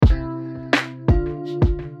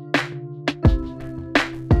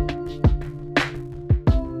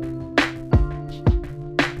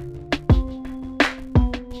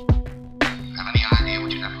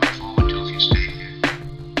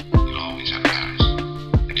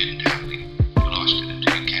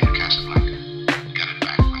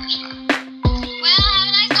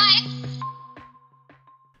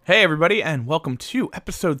Hey everybody, and welcome to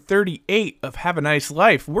episode 38 of Have a Nice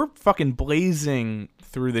Life. We're fucking blazing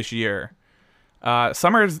through this year.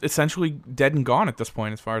 Summer is essentially dead and gone at this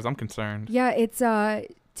point as far as I'm concerned. Yeah, it's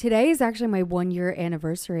today is actually my 1 year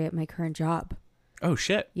anniversary at my current job. Oh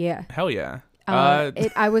shit. Yeah. Hell yeah.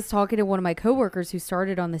 I was talking to one of my coworkers who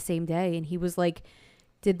started on the same day, and he was like,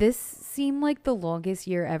 "Did this seem like the longest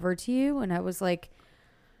year ever to you?" And I was like,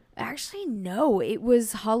 "Actually, no. It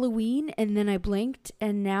was Halloween, and then I blinked,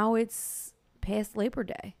 and now it's past Labor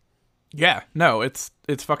Day." Yeah, no, it's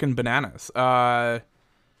fucking bananas. Yeah,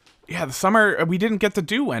 the summer we didn't get to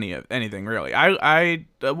do anything really.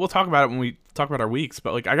 We'll talk about it when we talk about our weeks,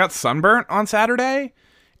 but like I got sunburnt on Saturday.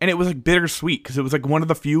 And it was like bittersweet because it was like one of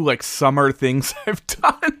the few like summer things I've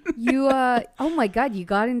done. You, oh my God, you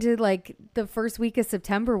got into like the first week of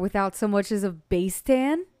September without so much as a base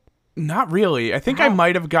tan? Not really. I think I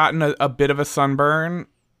might have gotten a bit of a sunburn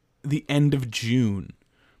the end of June.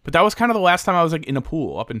 But that was kind of the last time I was like in a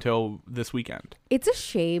pool up until this weekend. It's a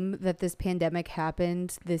shame that this pandemic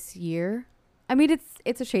happened this year. I mean,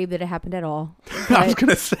 it's a shame that it happened at all. I was going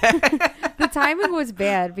to say. The timing was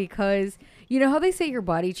bad because you know how they say your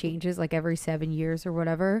body changes like every 7 years or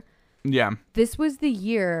whatever? Yeah. This was the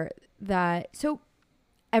year that,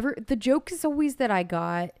 the joke is always that I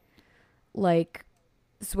got like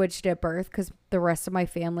switched at birth because the rest of my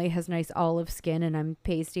family has nice olive skin and I'm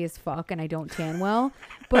pasty as fuck and I don't tan well.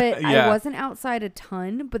 But Yeah. I wasn't outside a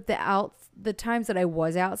ton, but the times that I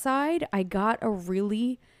was outside, I got a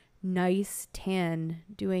really nice tan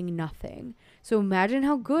doing nothing. So imagine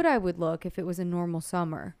how good I would look if it was a normal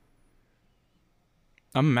summer.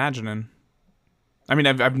 I'm imagining. I mean,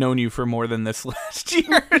 I've known you for more than this last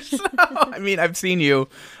year. So, I mean, I've seen you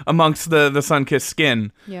amongst the sun-kissed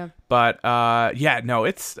skin. Yeah. But, yeah, no,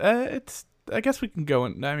 it's, I guess we can go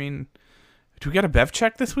in. I mean, do we get a Bev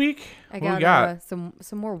check this week? I What we got some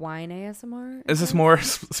more wine ASMR. Is this more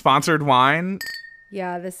sponsored wine?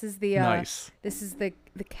 Yeah, this is the Nice. This is the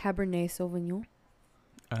Cabernet Sauvignon.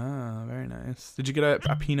 Ah, very nice. Did you get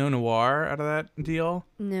a Pinot Noir out of that deal?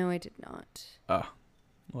 No, I did not. Oh,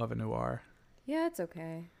 love a Noir. Yeah, it's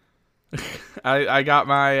okay. I got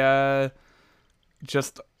my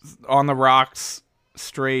just on the rocks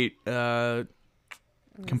straight Campari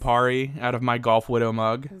out of my Golf Widow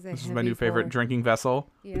mug. This is my new favorite drinking vessel.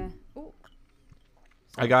 Yeah. Ooh.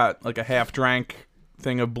 I got like a half drank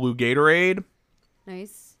thing of blue Gatorade.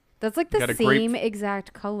 Nice. That's like the Got a same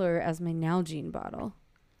exact color as my Nalgene bottle.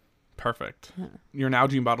 Perfect. Huh. Your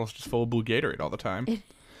Nalgene bottle's just full of blue Gatorade all the time.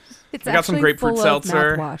 It's I got some actually grapefruit full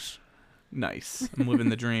seltzer. of mouthwash. Nice. I'm living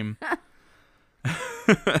the dream.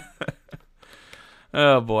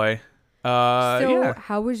 Oh boy. Yeah.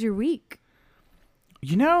 How was your week?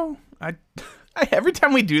 You know, I every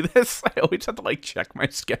time we do this, I always have to like check my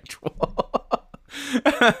schedule.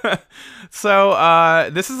 So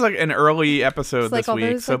this is like an early episode It's like this all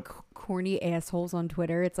week. those So like corny assholes on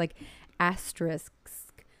Twitter. It's like asterisk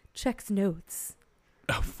checks notes.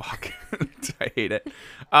 oh fuck, I hate it.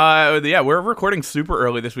 Yeah, we're recording super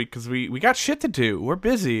early this week because we got shit to do. We're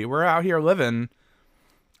busy. We're out here living.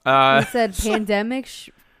 You said pandemic,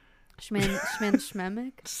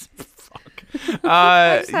 schmemic. Fuck. just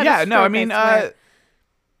had a Yeah, no, I stroke, mean, I swear.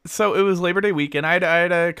 so it was Labor Day weekend. I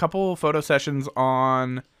had a couple photo sessions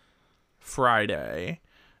on Friday,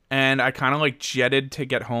 and I kind of like jetted to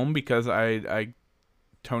get home because I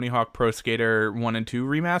Tony Hawk Pro Skater 1 and 2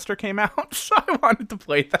 remaster came out, so I wanted to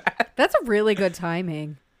play that. That's a really good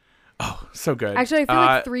timing. Oh, so good. Actually, I feel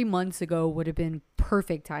like 3 months ago would have been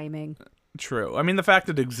perfect timing. True. I mean, the fact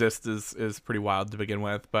that it exists is pretty wild to begin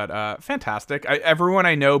with, but fantastic. Everyone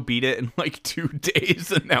I know beat it in like 2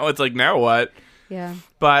 days, and now it's like, now what? Yeah.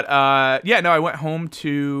 But yeah, no, I went home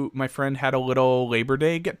to my friend had a little Labor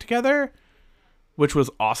Day get together, which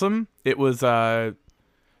was awesome. It was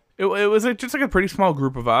it was just like a pretty small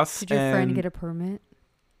group of us. Did your friend get a permit?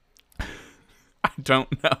 I don't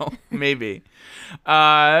know. Maybe.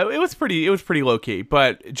 It was pretty low key,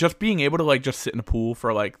 but just being able to like just sit in a pool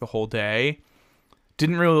for like the whole day.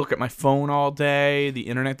 Didn't really look at my phone all day. The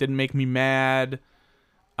internet didn't make me mad.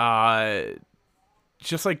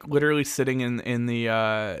 Just like literally sitting in the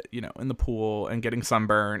in the pool and getting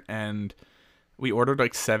sunburnt, and we ordered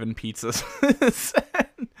like 7 pizzas.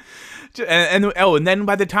 and then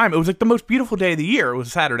by the time it was like the most beautiful day of the year, it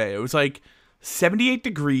was Saturday. It was like 78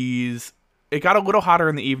 degrees. It got a little hotter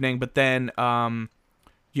in the evening, but then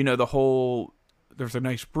the whole there was a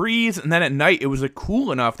nice breeze, and then at night it was like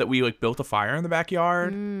cool enough that we like built a fire in the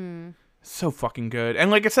backyard. So fucking good.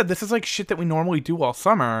 And like I said, this is like shit that we normally do all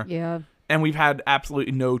summer. Yeah. And we've had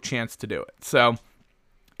absolutely no chance to do it. So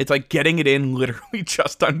It's like getting it in literally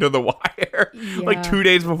just under the wire. Like Yeah. 2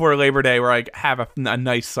 days before Labor Day, we're like, have a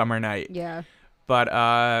nice summer night. Yeah. But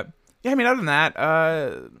yeah, I mean, other than that,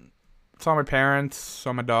 saw my parents,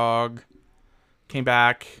 saw my dog, came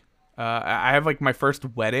back. I have like my first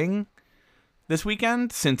wedding this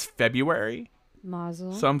weekend since February.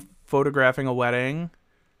 Mazel. So I'm photographing a wedding,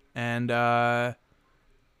 and yeah,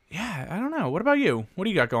 I don't know. What about you? What do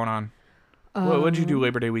you got going on? What did you do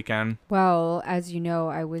Labor Day weekend? Well, as you know,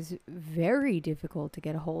 I was very difficult to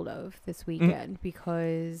get a hold of this weekend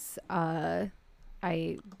because I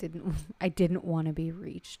didn't want to be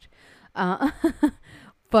reached.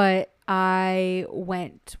 But I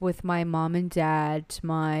went with my mom and dad to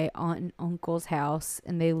my aunt and uncle's house,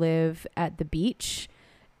 and they live at the beach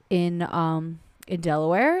in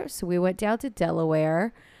Delaware. So we went down to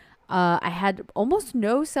Delaware. I had almost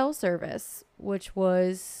no cell service, which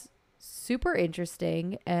was super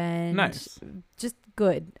interesting and Nice. just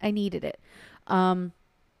good. I needed it.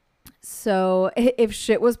 So if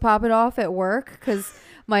shit was popping off at work, because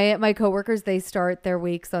my coworkers, they start their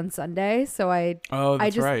weeks on Sunday, so Oh,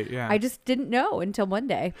 that's just, right. Yeah. I just didn't know until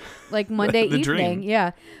Monday, like Monday The evening. dream.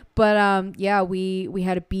 Yeah, but yeah, we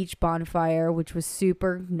had a beach bonfire, which was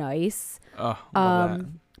super nice. Oh, love that.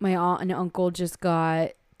 My aunt and uncle just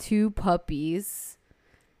got 2 puppies,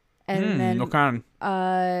 and then What kind?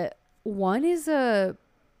 one is a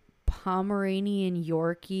Pomeranian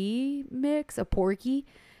Yorkie mix, a Porky,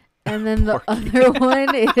 and then the other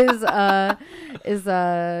one is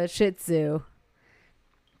a Shih Tzu.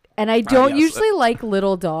 And I don't yes. usually like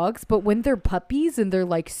little dogs, but when they're puppies and they're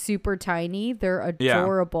like super tiny, they're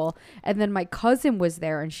adorable. And then my cousin was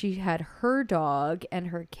there, and she had her dog and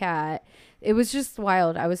her cat. It was just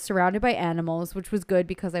wild. I was surrounded by animals, which was good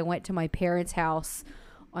because I went to my parents' house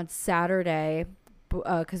on Saturday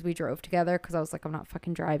because we drove together, because I was like, I'm not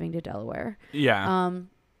fucking driving to Delaware. Yeah.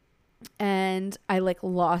 And I like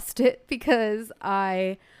lost it because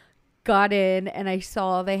I got in and I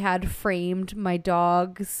saw they had framed my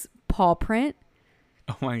dog's paw print.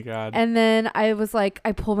 Oh my God. And then I was like,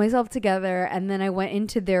 I pulled myself together, and then I went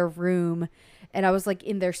into their room, and I was like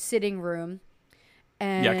in their sitting room.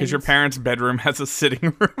 And yeah, because your parents' bedroom has a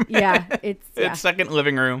sitting room. Yeah, it's second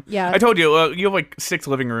living room. Yeah. I told you, you have like 6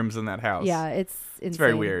 living rooms in that house. Yeah, it's insane.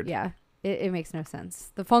 very weird. Yeah, it makes no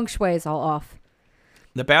sense. The feng shui is all off.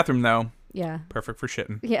 The bathroom, though, Yeah. perfect for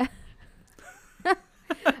shitting. Yeah. But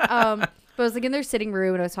I was like in their sitting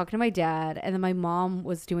room, and I was talking to my dad, and then my mom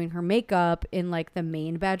was doing her makeup in like the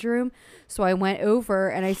main bedroom. So I went over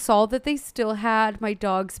and I saw that they still had my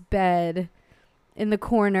dog's bed in the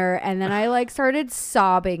corner, and then I like started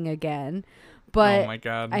sobbing again. But Oh my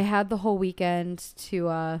God. I had the whole weekend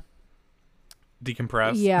to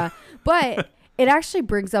Decompress. yeah. But it actually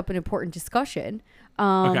brings up an important discussion.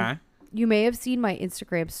 Okay. You may have seen my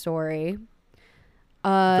Instagram story.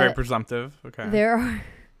 Very presumptive. Okay.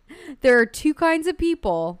 There are 2 kinds of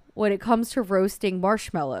people when it comes to roasting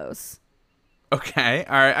marshmallows. Okay.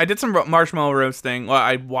 All right. I did some marshmallow roasting. Well,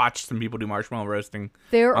 I watched some people do marshmallow roasting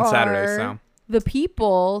There on are Saturday. So the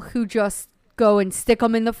people who just go and stick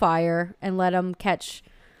them in the fire and let them catch,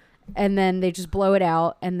 and then they just blow it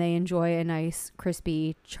out and they enjoy a nice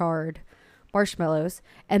crispy charred marshmallows.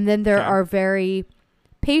 And then there Okay. are very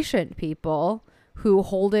patient people who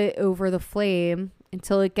hold it over the flame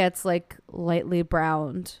until it gets like lightly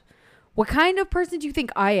browned. What kind of person do you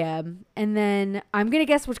think I am? And then I'm going to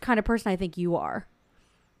guess which kind of person I think you are.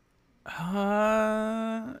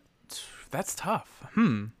 that's tough.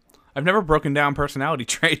 I've never broken down personality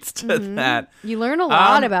traits to that. You learn a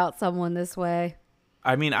lot about someone this way.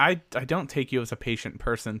 I mean, I don't take you as a patient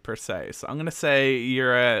person per se. So I'm going to say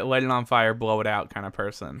you're a light it on fire, blow it out kind of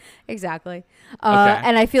person. Exactly. Okay.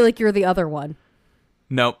 And I feel like you're the other one.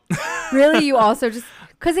 Nope. Really? You also just...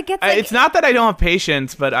 Because it gets like... It's not that I don't have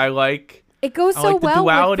patience, but I like... It goes I so like the well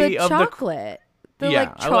with duality the of the- chocolate. The yeah,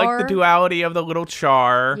 like I char. like the duality of the little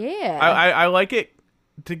char. Yeah. I like it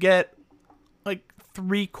to get like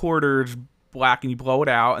 3/4 black, and you blow it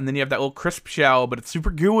out, and then you have that little crisp shell, but it's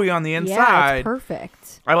super gooey on the Yeah, inside. it's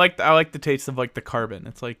perfect. I like the taste of like the carbon.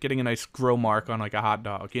 It's like getting a nice grill mark on like a hot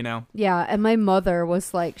dog, you know? Yeah, and my mother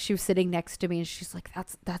was like, she was sitting next to me, and she's like,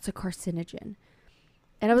 that's a carcinogen.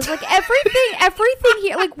 And I was like, everything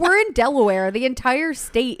here, like, we're in Delaware. The entire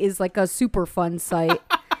state is like a super fun site.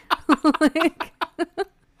 Like,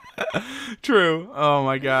 True. Oh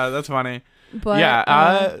my god, that's funny. but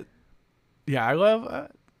Yeah, yeah, I love.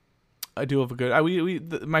 I do love a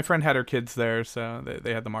good. My friend had her kids there, so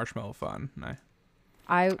they had the marshmallow fun. And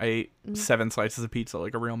I ate 7 slices of pizza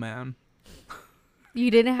like a real man.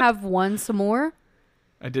 you didn't have one some more?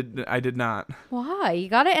 I did not. Why? You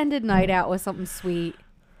got to end a night out with something sweet.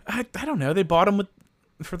 I don't know. They bought them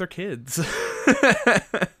for their kids.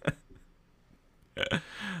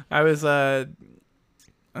 I was I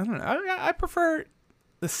don't know. I prefer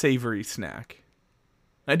the savory snack.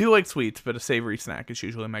 I do like sweets, but a savory snack is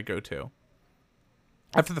usually my go-to.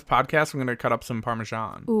 After the podcast, I'm gonna cut up some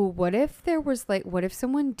Parmesan. Ooh, what if there was like, what if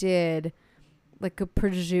someone did like a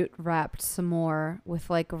prosciutto wrapped s'more with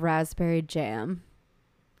like raspberry jam?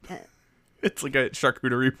 It's like a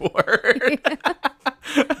charcuterie board.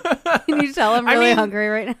 Can you tell I'm I really mean- hungry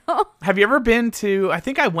right now? Have you ever been to? I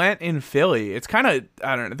think I went in Philly. It's kind of,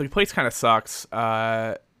 I don't know. The place kind of sucks,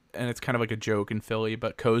 and it's kind of like a joke in Philly.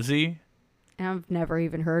 But Cozy, I've never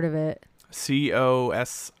even heard of it.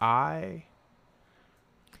 COSI.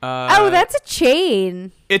 Oh, that's a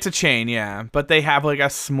chain. It's a chain, yeah. But they have like a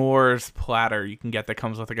s'mores platter you can get that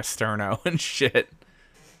comes with like a sterno and shit.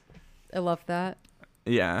 I love that.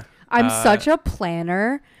 Yeah. I'm such a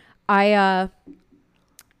planner. I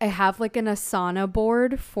have like an Asana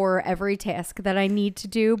board for every task that I need to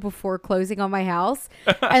do before closing on my house.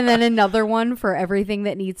 And then another one for everything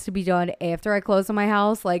that needs to be done after I close on my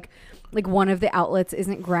house. Like one of the outlets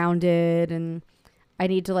isn't grounded and I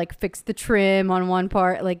need to like fix the trim on one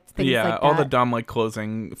part, like things like that. All the dumb like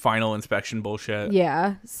closing final inspection bullshit.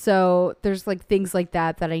 Yeah. So there's like things like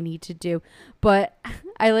that I need to do. But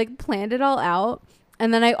I like planned it all out.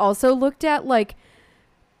 And then I also looked at like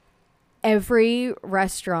every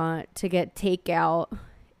restaurant to get takeout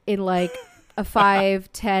in like a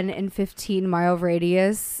 5, 10, and 15 mile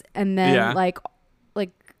radius. And then like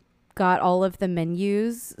got all of the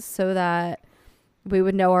menus so that we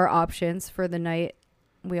would know our options for the night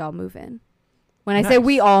we all move in. When I say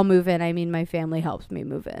we all move in, I mean my family helps me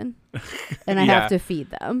move in. And I have to feed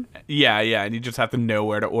them. Yeah, and you just have to know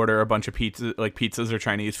where to order a bunch of pizzas or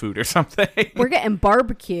Chinese food or something. We're getting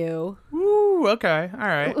barbecue. Ooh, okay. All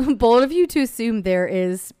right. Bold of you to assume there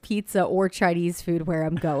is pizza or Chinese food where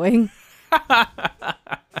I'm going.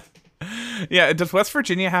 Yeah, does West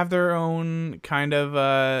Virginia have their own kind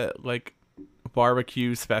of like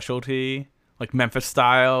barbecue specialty? Like Memphis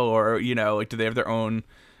style, or like do they have their own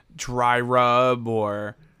dry rub?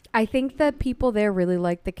 Or I think that people there really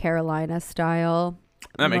like the Carolina style.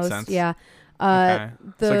 That makes sense. Yeah. Okay.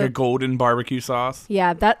 It's like a golden barbecue sauce.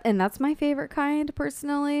 Yeah, that's my favorite kind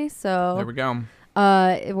personally. So There we go.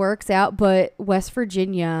 It works out. But West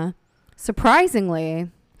Virginia,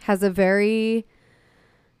 surprisingly, has a very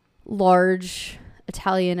large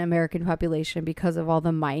Italian American population because of all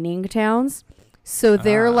the mining towns. So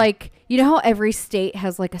they're like, how every state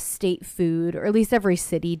has like a state food, or at least every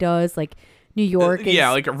city does. Like New York is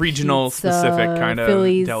like a regional pizza, specific kind of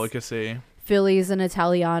Philly's delicacy. Philly's an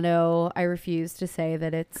Italiano. I refuse to say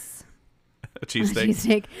that it's A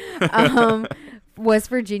cheesesteak. West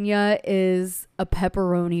Virginia is a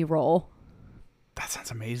pepperoni roll. That sounds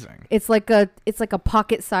amazing. It's like a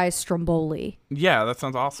pocket-sized Stromboli. Yeah, that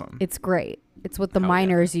sounds awesome. It's great. It's what the Hell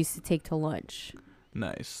miners used to take to lunch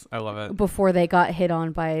Nice. I love it. before they got hit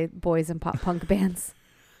on by boys and pop punk bands.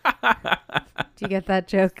 Do you get that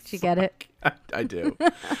joke? Did you get it? I do.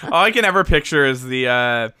 All I can ever picture is the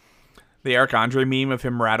Eric Andre meme of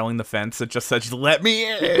him rattling the fence that just says, "Let me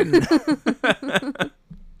in."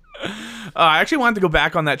 I actually wanted to go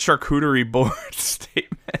back on that charcuterie board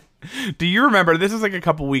statement. Do you remember, this is like a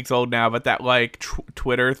couple weeks old now, but that like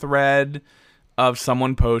Twitter thread of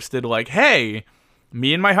someone posted like, "Hey,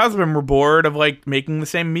 me and my husband were bored of like making the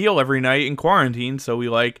same meal every night in quarantine, so we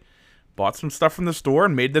like bought some stuff from the store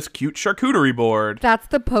and made this cute charcuterie board." That's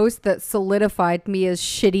the post that solidified me as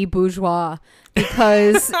shitty bourgeois,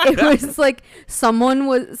 because it was like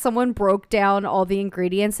someone broke down all the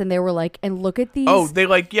ingredients and they were like, and look at these. Oh, they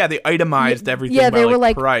itemized everything by they were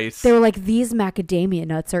like price. They were like, these macadamia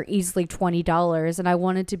nuts are easily $20, and I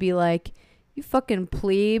wanted to be like, you fucking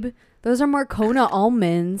plebe, those are Marcona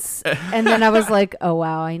almonds. And then I was like, oh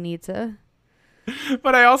wow, I need to.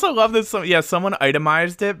 But I also love this. Someone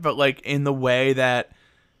itemized it, but like in the way that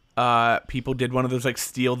people did one of those like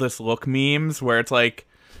steal this look memes where it's like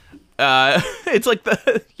it's like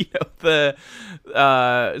the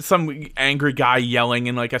some angry guy yelling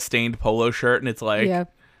in like a stained polo shirt, and it's like, Yeah.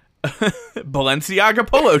 Balenciaga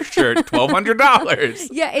polo shirt, $1,200.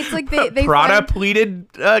 Yeah, it's like they Prada find- pleated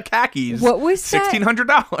khakis. What was that?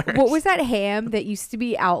 $1,600. What was that ham that used to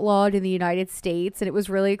be outlawed in the United States and it was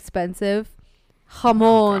really expensive?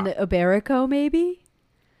 Jamon Iberico, maybe?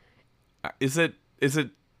 Is it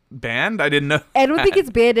banned? I didn't know. I don't think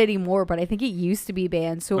it's banned anymore, but I think it used to be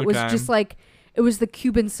banned. So it was Okay. just like, it was the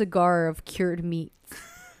Cuban cigar of cured meats.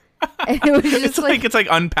 And it was just It's like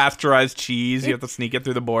unpasteurized cheese. You have to sneak it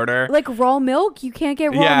through the border. like raw milk. You can't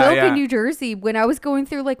get raw Yeah, milk yeah. in New Jersey. When I was going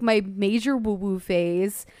through like my major woo-woo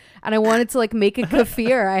phase and I wanted to like make a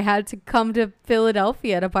kefir, I had to come to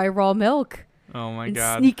Philadelphia to buy raw milk Oh my and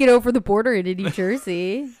god. sneak it over the border into New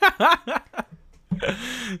Jersey.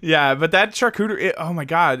 Yeah, but that charcuterie. Oh my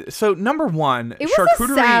god. So number one, It was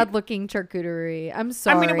charcuterie. a sad looking charcuterie. I'm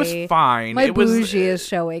sorry. I mean, it was fine. My it was. bougie is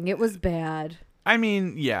showing. It was bad. I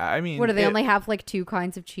mean, yeah. I mean, What do they it- only have like 2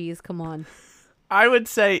 kinds of cheese? Come on. I would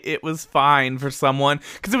say it was fine for someone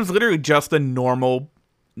because it was literally just a normal,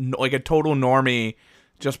 like a total normie,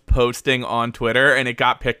 just posting on Twitter, and it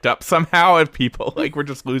got picked up somehow, and people like were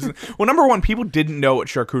just losing. Well, number one, people didn't know what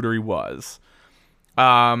charcuterie was. So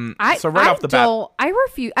right off the bat, I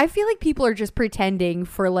refuse. I feel like people are just pretending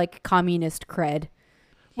for like communist cred,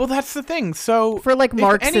 well, that's the thing. So for like if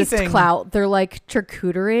Marxist anything- clout. They're like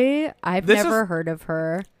charcuterie. I've This never is- heard of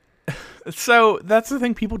her. So that's the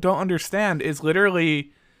thing people don't understand is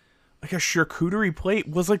literally like a charcuterie plate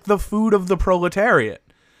was like the food of the proletariat.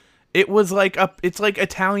 It was like it's like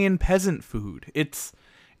Italian peasant food. It's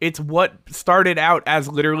what started out as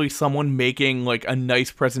literally someone making like a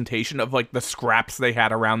nice presentation of like the scraps they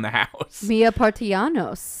had around the house. Mia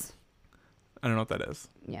Partianos. I don't know what that is.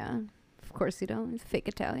 Yeah, of course you don't. It's fake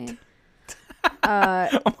Italian.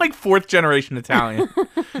 I'm like 4th generation Italian.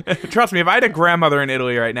 Trust me, if I had a grandmother in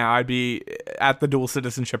Italy right now, I'd be at the dual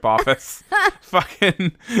citizenship office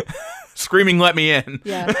fucking screaming, "Let me in."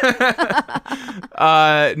 Yeah.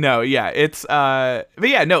 No, yeah, but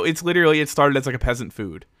yeah, no, it's literally, it started as like a peasant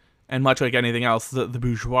food, and much like anything else, the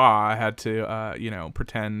bourgeois had to,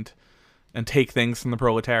 pretend and take things from the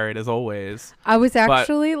proletariat as always. I was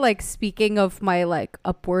actually like speaking of my like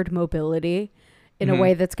upward mobility in a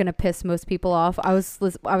way that's gonna piss most people off. I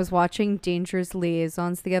was watching Dangerous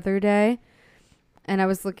Liaisons the other day, and I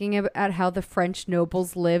was looking at how the French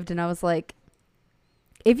nobles lived, and I was like,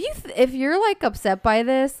 if you're like upset by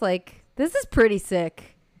this, like this is pretty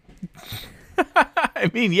sick.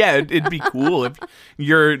 I mean, yeah, it'd be cool if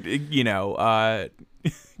you're,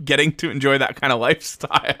 getting to enjoy that kind of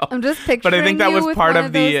lifestyle. I'm just picturing. But I think that you was with part one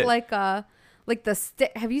of the those, like the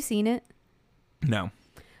stick. Have you seen it? No.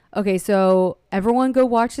 Okay, so everyone go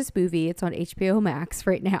watch this movie. It's on HBO Max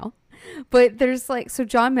right now. But there's so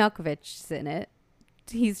John Malkovich's in it.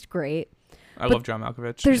 He's great. I love John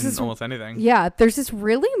Malkovich there's in this- almost anything. Yeah, there's this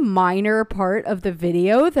really minor part of the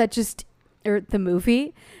video or the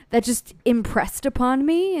movie that just impressed upon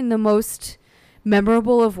me in the most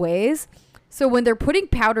memorable of ways. So when they're putting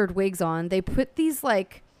powdered wigs on, they put these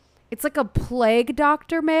it's like a plague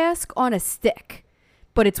doctor mask on a stick,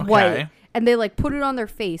 but it's white. Okay. And they put it on their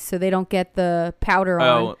face so they don't get the powder on.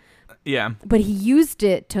 Oh, yeah. But he used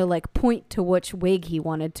it to point to which wig he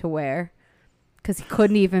wanted to wear because he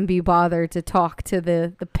couldn't even be bothered to talk to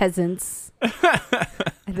the peasants. I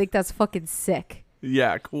think that's fucking sick.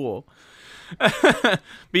 Yeah, cool. But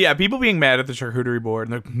yeah, people being mad at the charcuterie board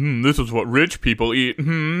and like, this is what rich people eat.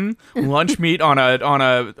 Lunch meat on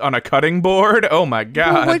a cutting board. Oh my Well,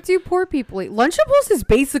 god, what do poor people eat? Lunchables is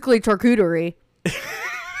basically charcuterie.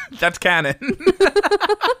 that's canon.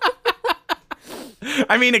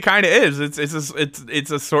 I mean, it kind of is.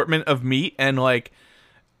 It's assortment of meat and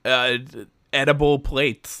edible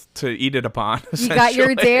plates to eat it upon. You got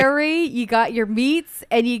your essentially. dairy, you got your meats,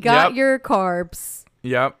 and you got Yep. your carbs.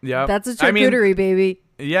 Yep. That's a I mean, charcuterie, baby.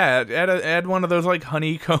 yeah, add one of those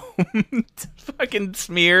honeycomb fucking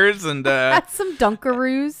smears and That's some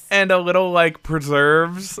Dunkaroos. and a little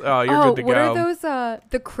preserves. Oh, you're good to what go. are those?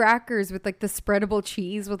 The crackers with the spreadable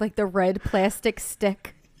cheese with the red plastic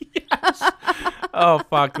stick. Oh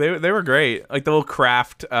fuck, they were great. Like the little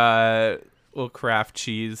craft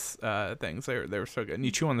cheese things. They were so good. And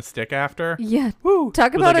you chew on the stick after. Yeah. Woo.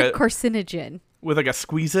 Talk With about like a carcinogen. with a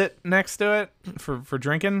squeeze it next to it for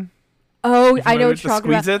drinking. Oh, I know familiar what with you're the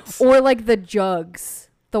talking about. Squeeze-Its? Or the jugs.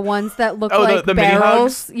 The ones that look Oh, like the mini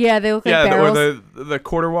barrels. hugs? Yeah, they look like Yeah, barrels. or the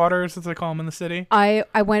quarter waters as they call them in the city. I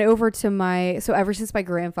went over to so ever since my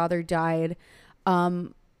grandfather died,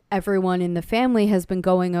 everyone in the family has been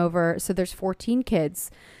going over. So there's 14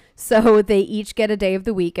 kids. So they each get a day of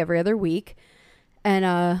the week every other week. And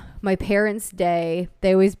my parents' day,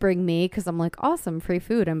 they always bring me because I'm like, awesome, free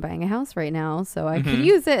food. I'm buying a house right now, so I could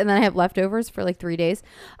use it. And then I have leftovers for 3 days.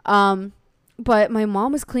 But my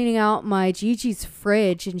mom was cleaning out my Gigi's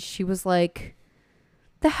fridge, and she was like,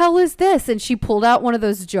 the hell is this? And she pulled out one of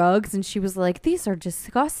those jugs, and she was like, these are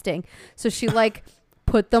disgusting. So she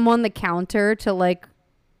put them on the counter to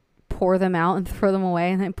pour them out and throw them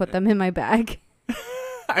away, and then put them in my bag.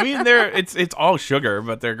 I mean, it's all sugar,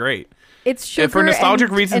 but they're great. It's sugar for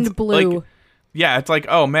nostalgic reasons, and blue. Yeah, it's like,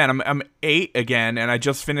 oh man, I'm 8 again, and I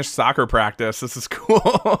just finished soccer practice. This is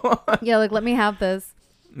cool. Yeah, like let me have this.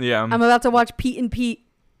 Yeah. I'm about to watch Pete and Pete.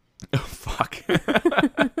 Oh, fuck.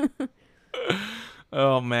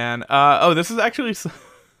 Oh man. This is actually.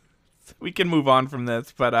 We can move on from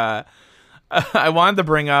this, but I wanted to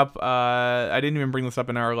bring up. I didn't even bring this up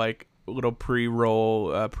in our like little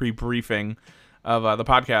pre-roll, pre-briefing of the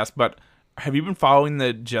podcast. But have you been following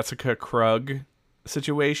the Jessica Krug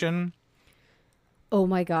situation? Oh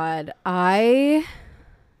my god, I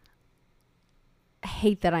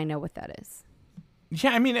hate that I know what that is.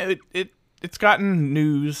 Yeah, I mean it's gotten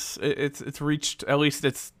news. It's reached, at least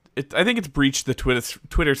I think it's breached the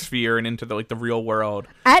Twitter sphere and into the real world.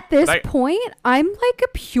 At this point, I'm like a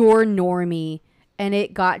pure normie, and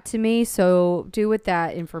it got to me. So do with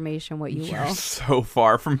that information what you You're will. so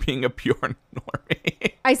far from being a pure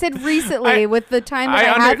normie. I said recently, with the time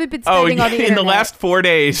that I haven't been spending on the internet. In the last 4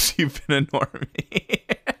 days, you've been a normie.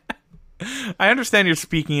 I understand you're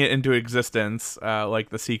speaking it into existence, like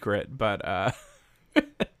The Secret, but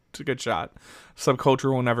it's a good shot.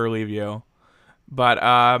 Subculture will never leave you. But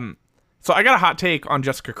so I got a hot take on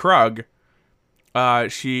Jessica Krug.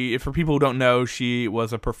 She, for people who don't know, she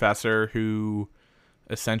was a professor who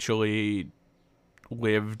essentially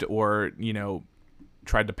lived or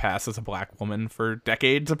tried to pass as a black woman for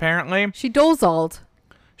decades. Apparently, she dolezalled.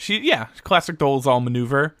 Classic Dolezal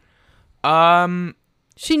maneuver.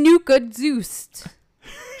 She knew good Zeus.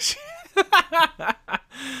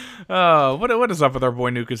 Oh, what is up with our boy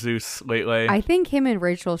Nuka Zeus lately? I think him and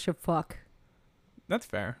Rachel should fuck. That's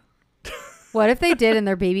fair. What if they did and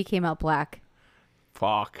their baby came out black?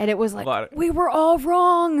 Fuck. And it was like, we were all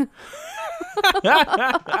wrong.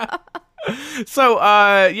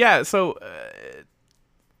 So,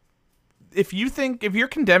 if you're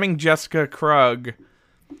condemning Jessica Krug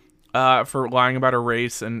for lying about her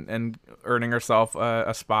race and earning herself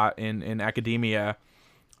a spot in academia,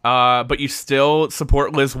 but you still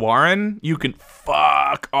support Liz Warren, you can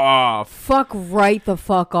fuck off. Fuck right the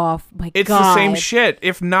fuck off. My it's God. The same shit,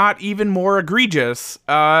 if not even more egregious,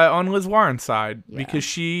 on Liz Warren's side, because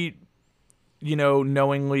she,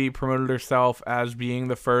 knowingly promoted herself as being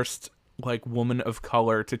the first woman of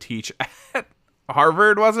color to teach at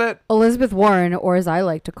Harvard, was it? Elizabeth Warren, or as I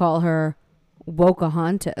like to call her,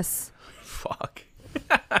 Pocahontas. Fuck.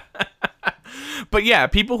 But yeah,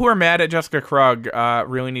 people who are mad at Jessica Krug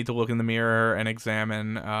really need to look in the mirror and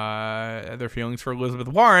examine their feelings for Elizabeth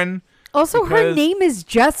Warren. Also, her name is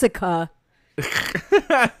Jessica.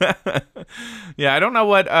 Yeah, I don't know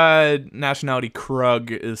what nationality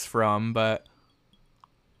Krug is from, but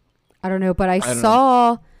I don't know. But I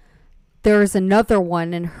saw there's another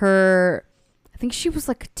one, and I think she was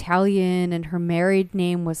Italian, and her married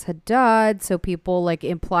name was Haddad. So people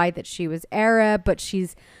implied that she was Arab, but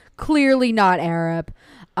she's clearly not Arab.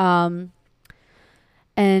 And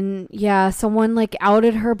yeah, someone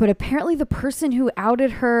outed her, but apparently the person who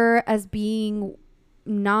outed her as being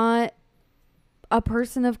not a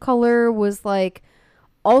person of color was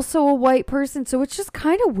also a white person. So it's just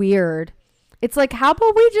kind of weird. It's how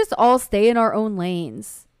about we just all stay in our own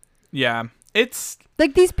lanes? Yeah, it's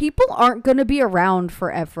these people aren't going to be around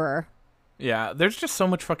forever. Yeah, there's just so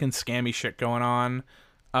much fucking scammy shit going on.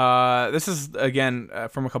 This is again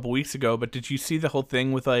from a couple weeks ago, but did you see the whole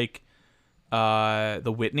thing with the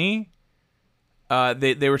Whitney?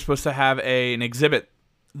 They were supposed to have an exhibit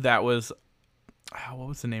that was what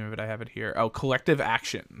was the name of it? I have it here. Oh, Collective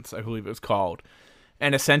Actions, I believe it was called.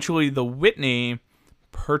 And essentially the Whitney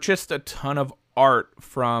purchased a ton of art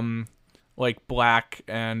from black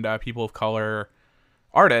and people of color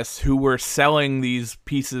artists who were selling these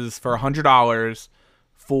pieces for $100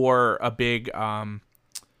 for a big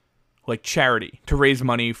charity to raise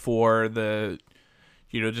money for the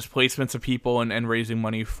displacements of people and raising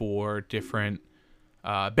money for different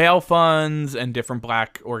bail funds and different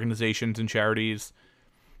black organizations and charities,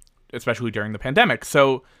 especially during the pandemic.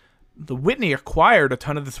 So the Whitney acquired a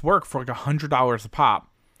ton of this work for $100 a pop,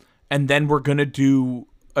 and then we're gonna do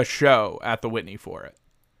a show at the Whitney for it.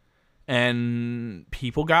 And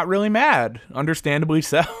people got really mad, understandably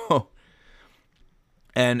so.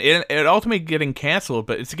 And it ultimately getting canceled,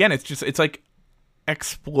 but it's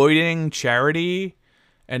exploiting charity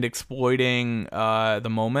and exploiting the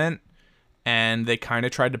moment. And they kind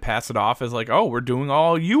of tried to pass it off as oh, we're doing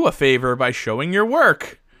all you a favor by showing your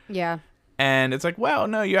work. Yeah. And it's well,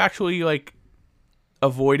 no, you actually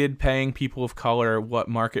avoided paying people of color what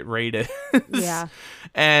market rate is. Yeah.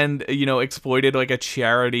 And, exploited a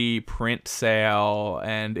charity print sale,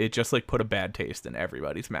 and it just put a bad taste in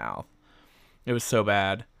everybody's mouth. It was so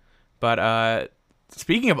bad. But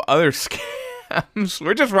speaking of other scams.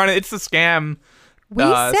 We're just running. It's the scam. We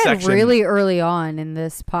said section. really early on in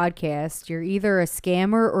this podcast, you're either a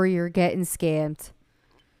scammer or you're getting scammed.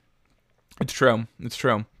 It's true. It's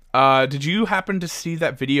true. Did you happen to see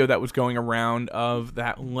that video that was going around of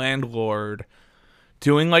that landlord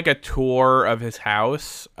doing like a tour of his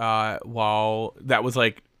house while that was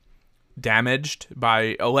like damaged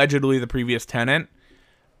by allegedly the previous tenant,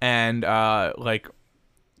 and like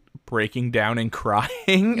breaking down and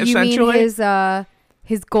crying? You essentially, mean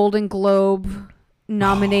his Golden Globe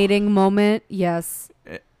nominating moment? Yes.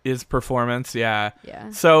 his performance. Yeah. Yeah.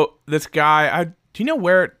 So this guy, do you know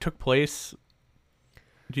where it took place?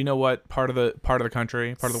 Do you know what part of the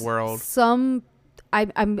country, part of the world? I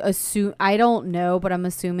don't know, but I'm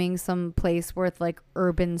assuming some place with like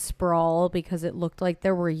urban sprawl, because it looked like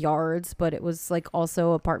there were yards, but it was like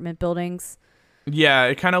also apartment buildings. Yeah,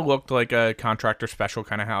 it kind of looked like a contractor special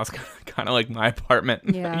kind of house, kind of like my apartment.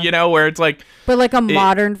 Yeah. You know, where it's like, but like a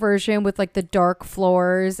modern version with like the dark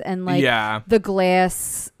floors and like the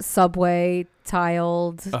glass subway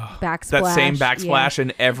tiled backsplash. That same backsplash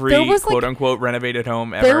in every quote unquote renovated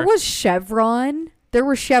home ever. There was Chevron. There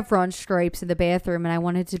were Chevron stripes in the bathroom, and I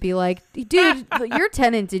wanted to be like, dude, your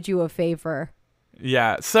tenant did you a favor.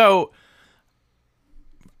 Yeah. So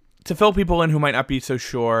to fill people in who might not be so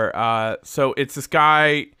sure, so it's this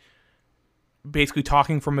guy basically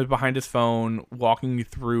talking from behind his phone, walking you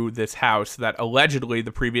through this house that allegedly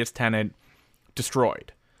the previous tenant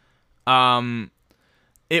destroyed.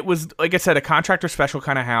 It was, like I said, a contractor special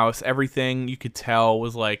kind of house. Everything you could tell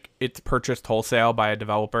was like it's purchased wholesale by a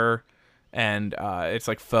developer, and it's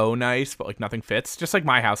like faux nice, but like nothing fits. Just like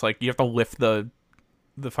my house, like you have to lift the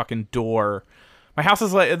fucking door. My house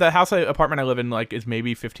is like the apartment I live in, like is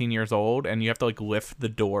maybe 15 years old, and you have to like lift the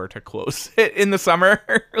door to close it in the summer.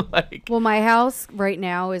 Like, well, my house right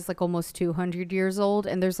now is like almost 200 years old,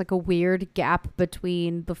 and there's like a weird gap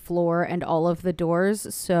between the floor and all of the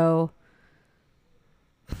doors. So,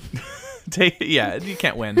 yeah, you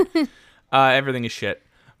can't win. Everything is shit.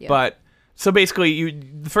 Yeah. But so basically,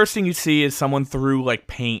 the first thing you see is someone threw like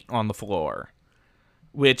paint on the floor,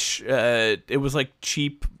 which it was like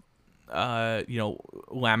cheap.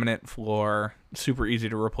 Laminate floor, super easy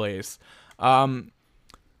to replace. Oddly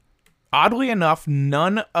enough,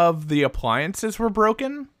 none of the appliances were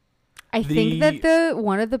broken. I think that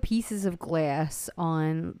one of the pieces of glass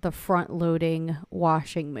on the front loading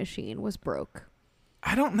washing machine was broke.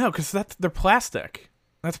 I don't know, because they're plastic.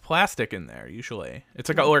 That's plastic in there usually. It's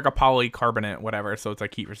like a polycarbonate, whatever, so it's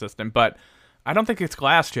like heat resistant. But I don't think it's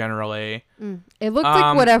glass generally. It looked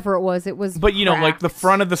like whatever it was. It was. But like the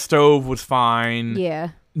front of the stove was fine. Yeah.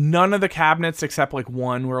 None of the cabinets except like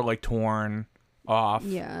one were like torn off.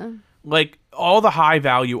 Yeah. Like all the high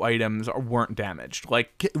value items weren't damaged.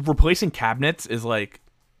 Like replacing cabinets is like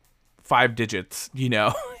 5 digits, I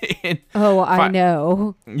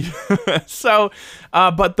know. So,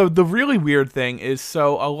 but the really weird thing is,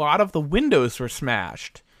 so a lot of the windows were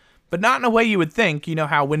smashed. But not in a way you would think. You know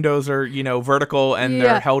how windows are, vertical and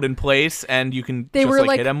they're held in place, and you can just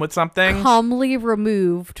hit them with something. Calmly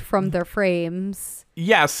removed from their frames.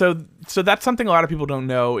 Yeah, so that's something a lot of people don't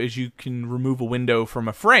know, is you can remove a window from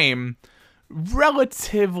a frame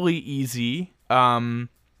relatively easy. But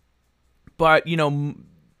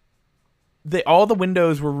all the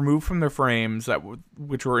windows were removed from their frames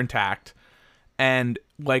which were intact, and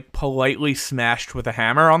like politely smashed with a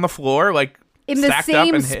hammer on the floor, like. In the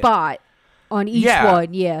same spot on each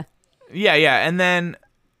one, yeah. Yeah, and then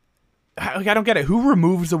I don't get it. Who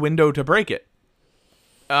removes a window to break it?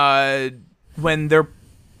 When they're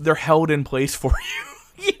held in place for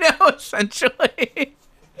you, essentially.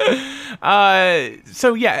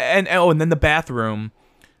 So yeah, and then the bathroom,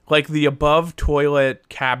 like the above toilet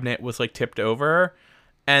cabinet was like tipped over,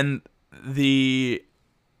 and the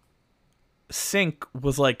sink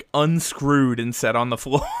was like unscrewed and set on the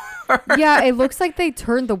floor. Yeah, it looks like they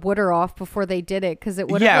turned the water off before they did it, because it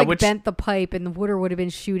would have bent the pipe and the water would have been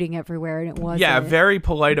shooting everywhere, and it wasn't. Yeah, very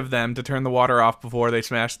polite of them to turn the water off before they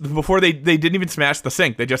didn't even smash the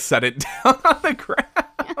sink. They just set it down on the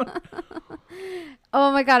ground.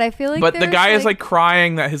 Oh my god, I feel like. But the guy is like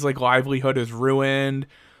crying that his like livelihood is ruined,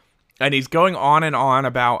 and he's going on and on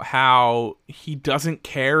about how he doesn't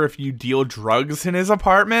care if you deal drugs in his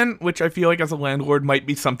apartment, which I feel like as a landlord might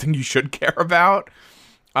be something you should care about.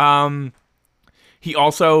 He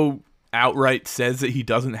also outright says that he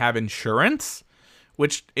doesn't have insurance,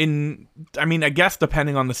 which I guess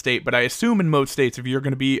depending on the state, but I assume in most states, if you're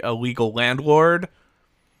going to be a legal landlord,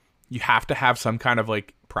 you have to have some kind of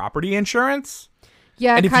like property insurance.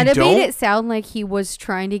 Yeah, it kind of made it sound like he was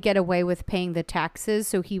trying to get away with paying the taxes,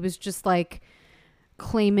 so he was just like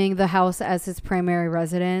claiming the house as his primary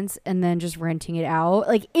residence and then just renting it out.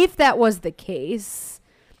 Like, if that was the case.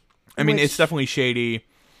 I mean, it's definitely shady.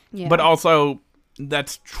 Yeah. But also,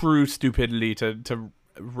 that's true stupidity to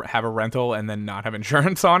have a rental and then not have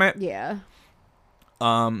insurance on it. Yeah.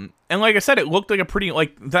 And like I said, it looked like a pretty,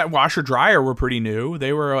 like, that washer dryer were pretty new.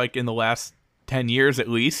 They were like in the last 10 years at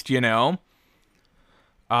least, you know.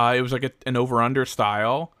 It was like an over-under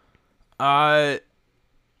style. But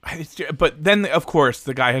then, of course,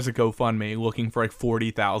 the guy has a GoFundMe looking for like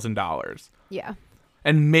 $40,000. Yeah.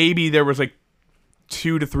 And maybe there was like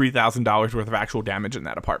 $2,000 to $3,000 worth of actual damage in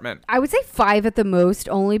that apartment. I would say 5 at the most,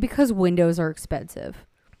 only because windows are expensive.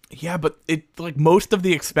 Yeah, but it like most of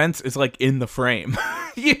the expense is like in the frame.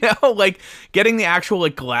 You know, like getting the actual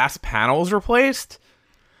like glass panels replaced,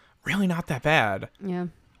 really not that bad. Yeah.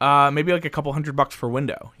 Maybe like a couple $100 per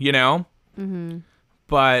window, you know? Mm-hmm.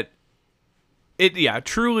 But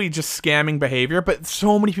truly just scamming behavior, but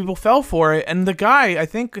so many people fell for it, and the guy, I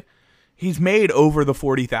think he's made over the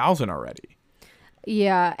 40,000 already.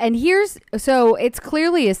 Yeah, and so it's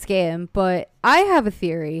clearly a scam, but I have a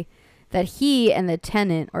theory that he and the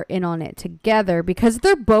tenant are in on it together because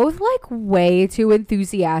they're both like way too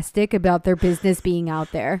enthusiastic about their business being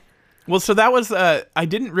out there. Well, so that was, I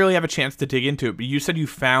didn't really have a chance to dig into it, but you said you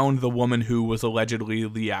found the woman who was allegedly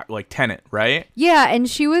the, like, tenant, right? Yeah, and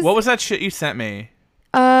she was... What was that shit you sent me?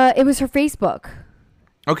 It was her Facebook.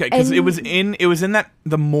 Okay, because it was in that,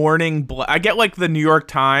 the morning, I get, like, the New York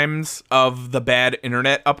Times of the bad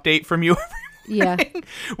internet update from you every morning, yeah,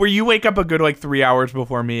 where you wake up a good, like, 3 hours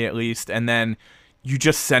before me, at least, and then you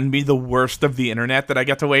just send me the worst of the internet that I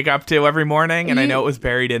get to wake up to every morning, and I know it was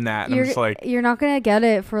buried in that. And I'm just like, you're not gonna get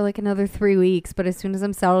it for like another 3 weeks, but as soon as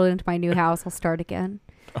I'm settled into my new house, I'll start again.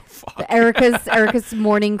 oh fuck. Erica's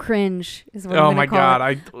morning cringe is what I'm gonna call god!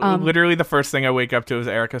 it. I literally the first thing I wake up to is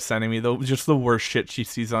Erica sending me just the worst shit she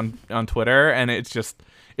sees on Twitter, and it just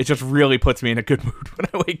really puts me in a good mood when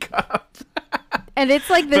I wake up. And it's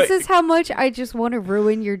like, this is how much I just want to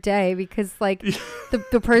ruin your day, because like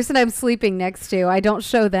the person I'm sleeping next to, I don't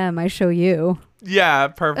show them, I show you. Yeah,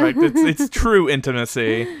 perfect. It's true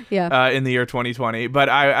intimacy. Yeah. In the year 2020, but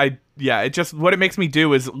it just, what it makes me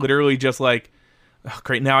do is literally just like, oh,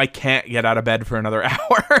 great, now I can't get out of bed for another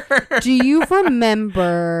hour. Do you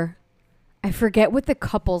remember? I forget what the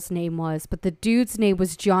couple's name was, but the dude's name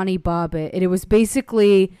was Johnny Bobbitt, and it was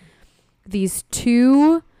basically this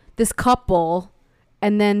couple.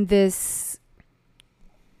 And then this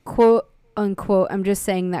quote unquote, I'm just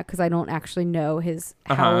saying that because I don't actually know his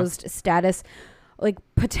housed status, like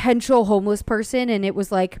potential homeless person. And it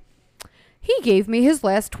was like, he gave me his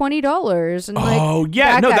last $20. And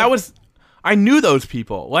I knew those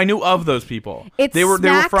people. Well, I knew of those people. They were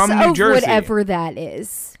from New Jersey. Whatever that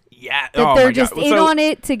is. Yeah. That they're just in on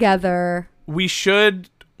it together. We should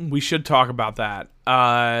talk about that.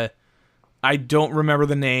 I don't remember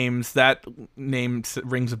the names. That name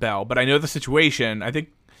rings a bell, but I know the situation. I think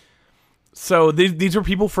so. These are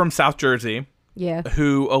people from South Jersey. Yeah.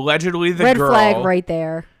 Who allegedly the red girl flag right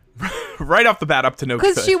there. Right off the bat, up to no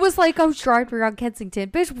good. Because she was like, "I'm driving around Kensington,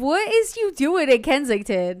 bitch. What is you doing in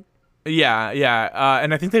Kensington?" Yeah.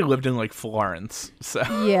 And I think they lived in like Florence. So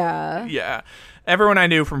yeah. Yeah. Everyone I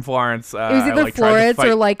knew from Florence. It was either Florence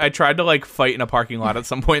or like... I tried to like fight in a parking lot at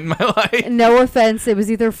some point in my life. No offense. It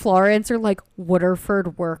was either Florence or like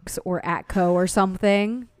Waterford Works or Atco or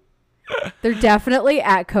something. They're definitely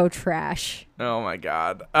Atco trash. Oh my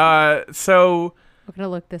god. So... I'm going to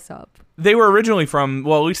look this up. They were originally from...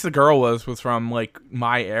 Well, at least the girl was from like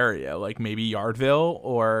my area. Like maybe Yardville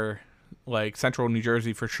or like central New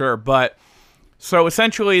Jersey for sure. But so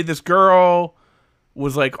essentially this girl...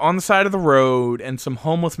 was like on the side of the road, and some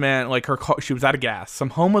homeless man, like her car, she was out of gas.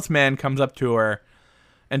 Some homeless man comes up to her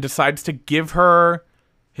and decides to give her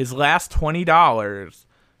his last $20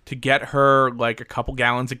 to get her like a couple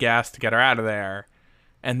gallons of gas to get her out of there.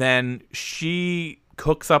 And then she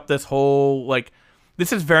cooks up this whole, like,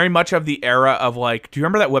 this is very much of the era of like, do you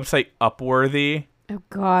remember that website Upworthy? Oh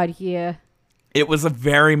God, yeah. It was a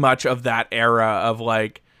very much of that era of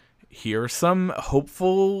like, here's some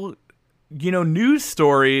hopeful, news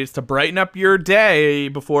stories to brighten up your day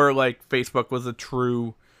before like Facebook was a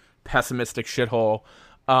true pessimistic shithole,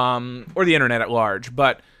 or the internet at large.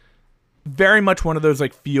 But very much one of those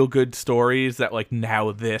like feel good stories that like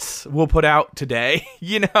Now This will put out today,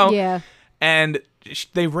 Yeah. And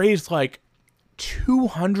they raised like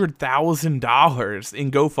 $200,000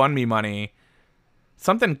 in GoFundMe money,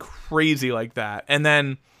 something crazy like that. And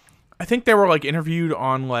then I think they were like interviewed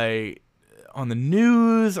on the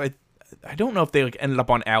news. I don't know if they like ended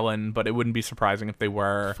up on Ellen, but it wouldn't be surprising if they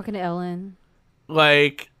were. Fucking Ellen.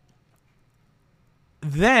 Like,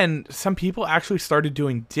 then some people actually started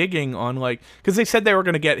doing digging on like, because they said they were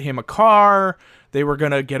going to get him a car, they were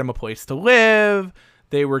going to get him a place to live,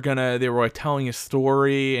 they were like telling his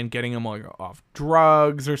story and getting him like off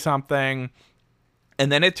drugs or something.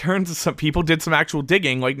 And then it turns some people did some actual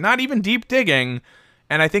digging, like not even deep digging.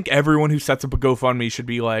 And I think everyone who sets up a GoFundMe should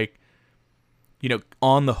be like, you know,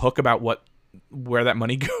 on the hook about where that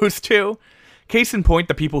money goes to. Case in point,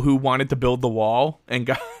 the people who wanted to build the wall and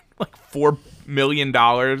got like $4 million,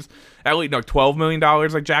 at least no, $12 million,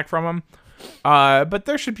 like Jack from them. But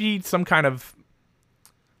there should be some kind of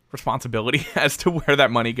responsibility as to where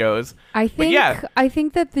that money goes. I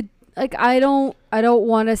think that I don't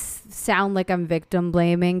want to sound like I'm victim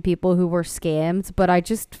blaming people who were scammed, but I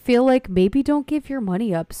just feel like maybe don't give your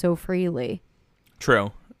money up so freely.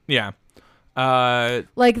 True. Yeah.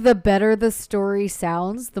 Like the better the story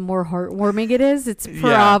sounds, the more heartwarming it is. It's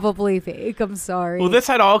probably fake. I'm sorry. Well, this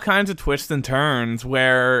had all kinds of twists and turns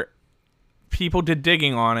where people did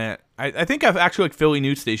digging on it. I think I've actually like Philly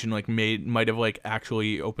news station like might have like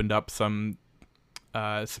actually opened up some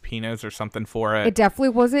subpoenas or something for it. It definitely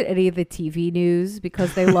wasn't any of the TV news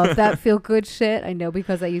because they love that feel good shit. I know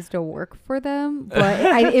because I used to work for them,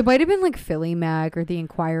 but it might have been like Philly Mag or the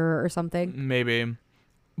Inquirer or something. Maybe,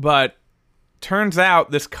 but turns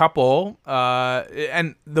out this couple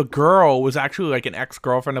and the girl was actually like an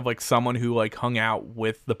ex-girlfriend of like someone who like hung out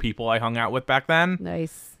with the people I hung out with back then.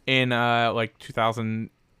 Nice. In like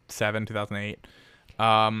 2007, 2008.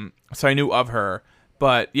 So I knew of her,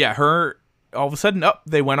 but yeah, her all of a sudden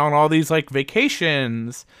they went on all these like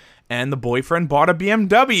vacations and the boyfriend bought a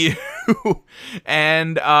BMW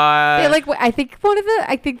and I think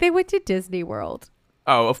they went to Disney World.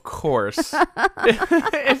 Oh, of course.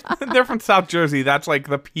 They're from South Jersey. That's like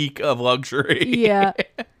the peak of luxury. Yeah.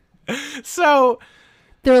 So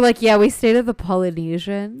they're like, yeah, we stayed at the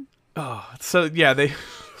Polynesian. Oh, so yeah,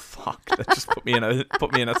 fuck, that just put me in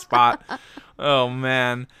a spot. Oh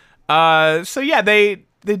man. So yeah, they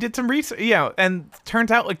did some research, and turns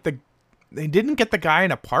out like they didn't get the guy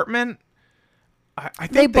an apartment. I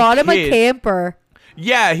think they bought him a camper.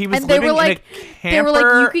 Yeah, he was living in a camper. They were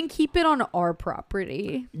like, you can keep it on our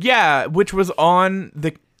property. Yeah, which was on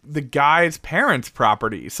the guy's parents'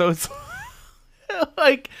 property. So it's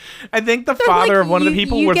like, I think the father of one of the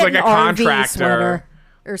people was like a contractor.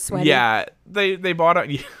 Or sweater. Yeah, they bought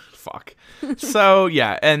a fuck. So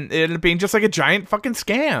yeah, and it ended up being just like a giant fucking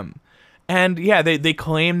scam. And yeah, they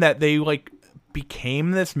claim that they like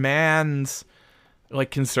became this man's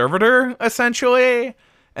like conservator essentially.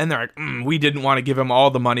 And they're like, we didn't want to give him all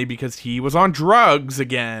the money because he was on drugs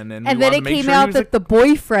again. And then it came out that the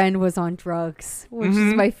boyfriend was on drugs, which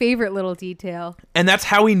is my favorite little detail. And that's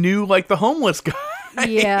how he knew, like, the homeless guy.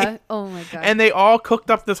 Yeah. Oh, my God. And they all cooked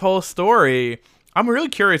up this whole story. I'm really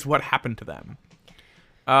curious what happened to them.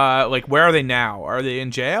 Like, where are they now? Are they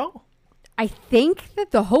in jail? I think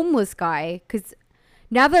that the homeless guy, because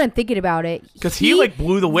now that I'm thinking about it, because he like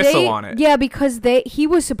blew the whistle on it. Yeah, because he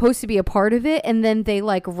was supposed to be a part of it, and then they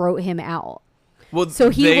like wrote him out. Well, so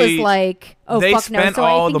he was like, "Oh, they fuck no!" spent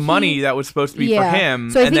all the money that was supposed to be for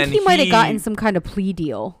him. So I think he might have gotten some kind of plea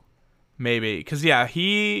deal. Maybe because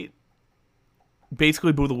he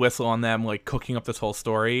basically blew the whistle on them, like cooking up this whole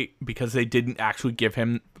story because they didn't actually give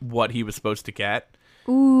him what he was supposed to get.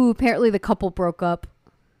 Ooh, apparently the couple broke up.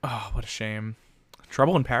 Oh, what a shame!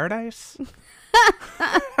 Trouble in Paradise.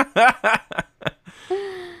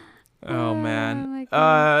 Oh man!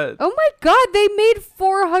 Oh my God! They made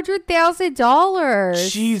 $400,000.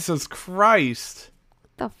 Jesus Christ!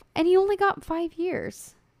 And he only got 5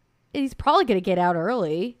 years. And he's probably gonna get out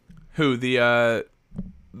early. Who the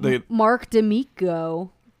Mark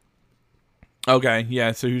D'Amico? Okay,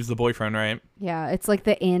 yeah. So who's the boyfriend, right? Yeah, it's like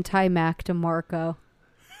the anti-Mac DeMarco.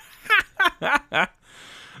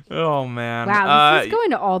 Oh man! Wow, this is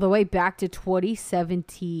going all the way back to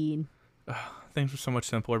 2017. Things were so much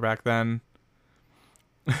simpler back then.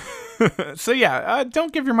 So yeah,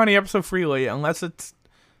 don't give your money up so freely unless it's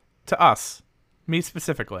to us, me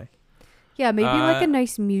specifically. Yeah, maybe like a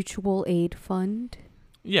nice mutual aid fund.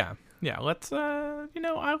 Yeah. Let's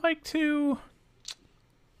I like to.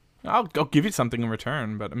 I'll give you something in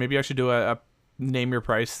return, but maybe I should do a name your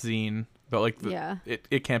price zine. But like,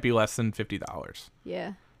 it can't be less than $50.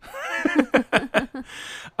 Yeah.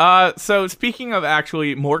 So speaking of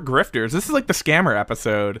actually more grifters, this is like the scammer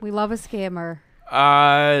episode. We love a scammer.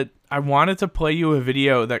 I wanted to play you a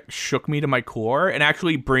video that shook me to my core and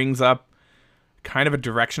actually brings up kind of a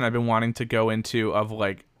direction I've been wanting to go into of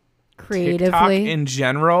like creatively TikTok in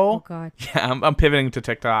general. Oh God. Yeah, I'm pivoting to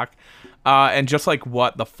TikTok. And just like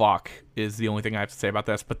what the fuck is the only thing I have to say about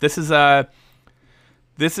this. But this is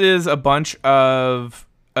This is a bunch of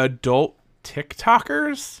adult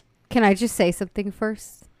TikTokers. Can I just say something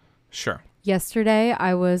first? Sure. Yesterday,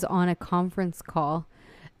 I was on a conference call,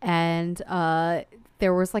 and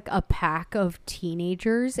there was like a pack of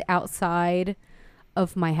teenagers outside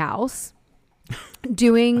of my house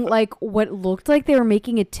doing like what looked like they were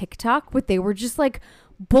making a TikTok, but they were just like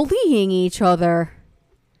bullying each other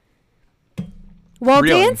while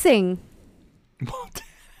Really? dancing.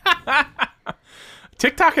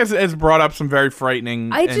 TikTok has brought up some very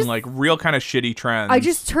frightening I and just- like real kind of shitty trends. I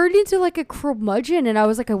just turned into like a curmudgeon, and I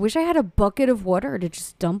was like, I wish I had a bucket of water to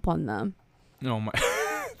just dump on them. Oh my,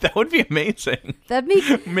 that would be amazing. That'd be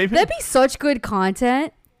Maybe, that'd be such good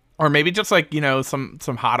content. or maybe just like some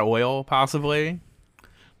hot oil, possibly.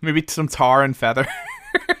 Maybe some tar and feather.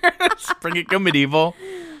 Bring it, go medieval.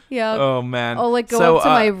 Yeah. Oh man. I'll like go So, up to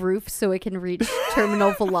my roof so it can reach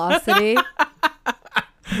terminal velocity.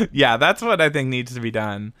 Yeah, that's what I think needs to be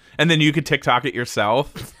done. And then you could TikTok it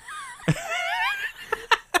yourself.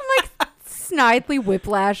 Snidely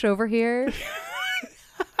whiplash over here.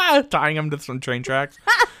 Tying them to some train tracks.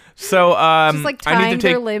 So Just like I need tying to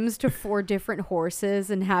take their limbs to 4 different horses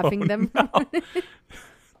and having them.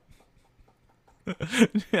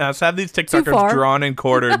 Yes, have these far. TikTokers drawn and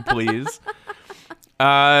quartered, please.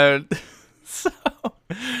 So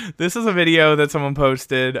this is a video that someone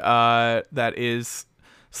posted that is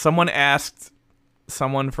someone asked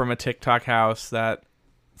someone from a TikTok house that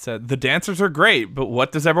said the dancers are great, but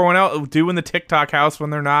what does everyone else do in the TikTok house when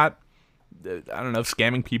they're not I don't know,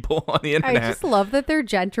 scamming people on the I internet? just love that they're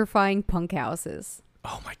gentrifying punk houses.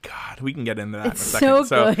 Oh my god, we can get into that It's in a second.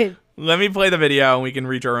 so good. Let me play the video and we can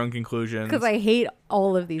reach our own conclusions. Because I hate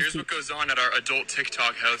all of these Here's people. what goes on at our adult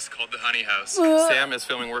TikTok house called the Honey House. Sam is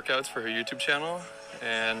filming workouts for her YouTube channel,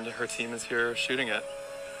 and her team is here shooting it.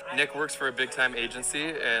 Nick works for a big-time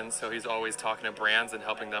agency, and so he's always talking to brands and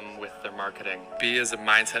helping them with their marketing. B is a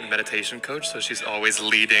mindset and meditation coach, so she's always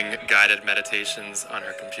leading guided meditations on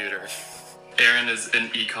her computer. Erin is an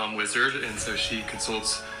e-com wizard, and so she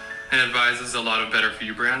consults and advises a lot of better for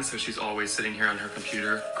you brands, so she's always sitting here on her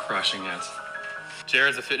computer crushing it.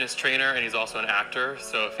 Jared's a fitness trainer and he's also an actor,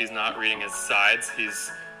 so if he's not reading his sides, he's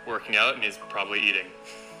working out and he's probably eating.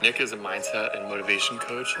 Nick is a mindset and motivation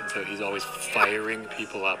coach, and so he's always firing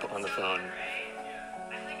people up on the phone.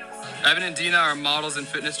 Evan and Dina are models and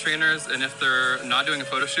fitness trainers, and if they're not doing a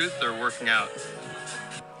photo shoot, they're working out.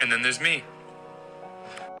 And then there's me.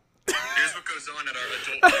 Here's what goes on at our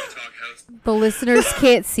adult TikTok house. The listeners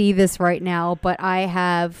can't see this right now, but I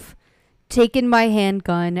have taken my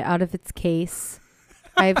handgun out of its case.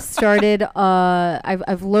 I've started,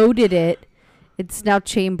 I've loaded it. It's now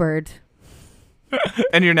chambered.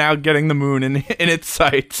 And you're now getting the moon in its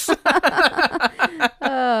sights.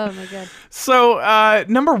 Oh my god. So,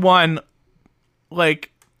 number one,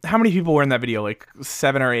 like, how many people were in that video? Like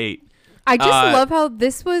 7 or 8? I just love how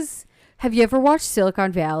this was. Have you ever watched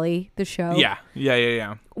Silicon Valley, the show? Yeah.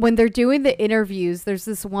 When they're doing the interviews, there's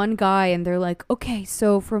this one guy and they're like, okay,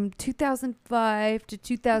 so from 2005 to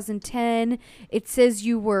 2010, it says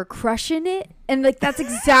you were crushing it. And like, that's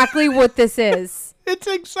exactly what this is. It's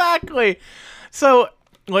exactly. So,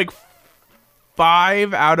 like,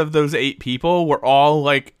 5 out of those 8 people were all,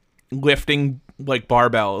 like, lifting, like,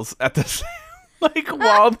 barbells at the same, like,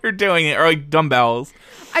 while they're doing it, or, like, dumbbells.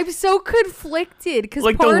 I'm so conflicted because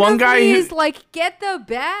Like, the part one of guy me who- is like, get the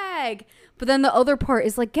bag. But then the other part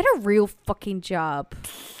is like, get a real fucking job.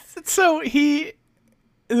 So, the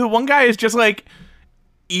one guy is just, like,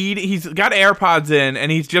 he's got AirPods in, and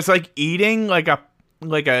he's just, like, eating, like a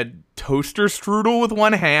toaster strudel with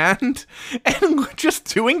one hand and just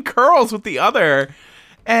doing curls with the other.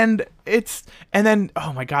 And then,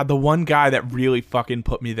 oh my god, the one guy that really fucking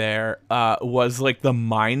put me there was like the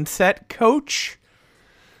mindset coach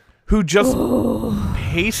who just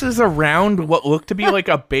paces around what looked to be like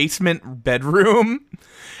a basement bedroom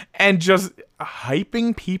and just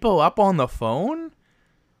hyping people up on the phone.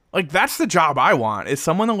 Like, that's the job I want, is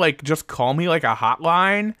someone to, like, just call me, like, a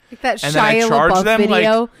hotline. Like that And then I Shia charge LaBeouf them,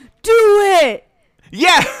 video. like- Do it.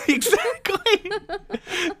 Yeah, exactly.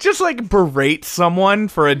 Just, like, berate someone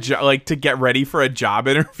for a job, like, to get ready for a job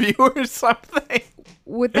interview or something.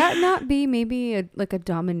 Would that not be maybe a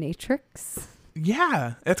dominatrix?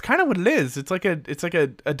 Yeah, that's kind of what it is. It's like a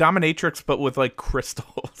dominatrix, but with, like,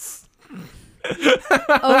 crystals.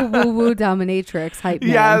 Oh, woo woo dominatrix hype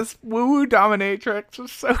man. Yes, woo-woo dominatrix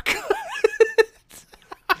was so good.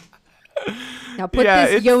 Now put Yeah, this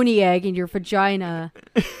it's- yoni egg in your vagina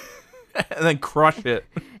And then crush it.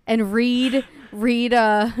 and read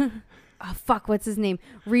oh fuck, what's his name?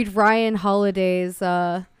 Read Ryan Holiday's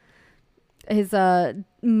his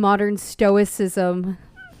modern stoicism.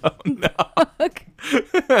 Oh no.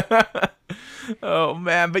 Oh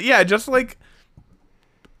man, but yeah, just like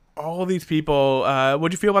all these people.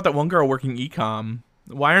 What'd you feel about that one girl working ecom?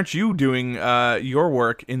 Why aren't you doing your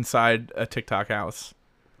work inside a TikTok house?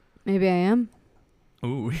 Maybe I am.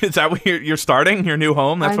 Ooh, is that what you're starting your new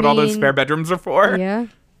home? That's what all those spare bedrooms are for? Yeah.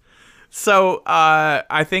 So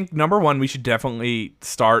I think number one, we should definitely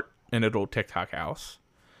start an adult TikTok house,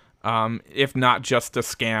 if not just to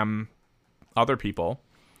scam other people.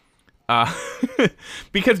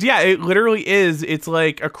 Because yeah, it literally is. It's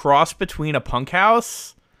like a cross between a punk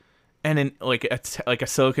house and like a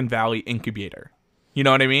Silicon Valley incubator. You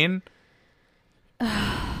know what I mean?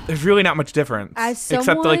 There's really not much difference,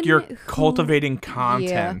 except like you're cultivating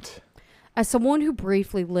content. Yeah. As someone who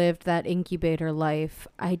briefly lived that incubator life,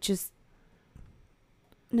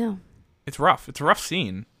 no. It's rough. It's a rough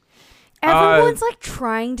scene. Everyone's like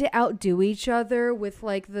trying to outdo each other with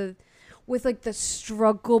the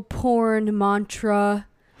struggle porn mantra,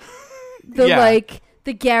 the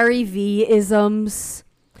Gary V isms.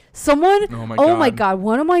 Someone, oh my god,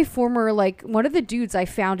 one of the dudes I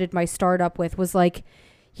founded my startup with was like,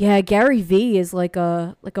 yeah, Gary V is like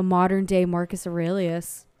a modern day Marcus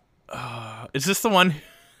Aurelius. Is this the one?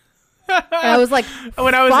 And I was like,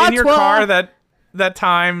 when I was in your car that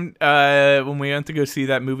time when we went to go see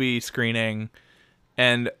that movie screening,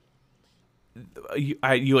 and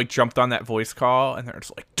you like jumped on that voice call, and they're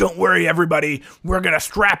just like, "Don't worry, everybody, we're gonna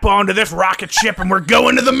strap onto this rocket ship and we're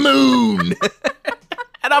going to the moon."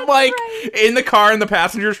 And I'm like in the car in the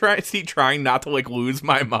passenger seat trying not to like lose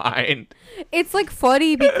my mind. It's like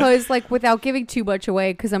funny because like without giving too much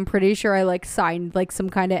away, because I'm pretty sure I like signed like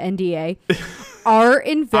some kind of NDA. Our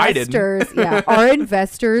investors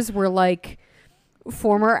were like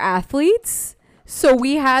former athletes, so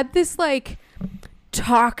we had this like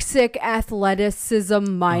toxic athleticism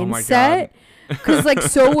mindset. Because like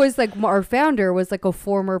so was like our founder was like a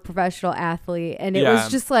former professional athlete, and it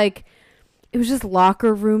was just like. It was just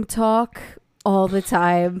locker room talk all the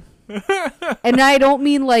time. And I don't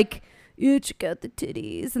mean like, you check out the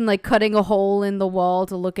titties and like cutting a hole in the wall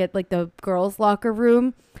to look at like the girls' locker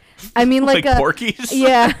room. I mean like Porky's?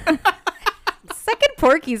 Yeah. Second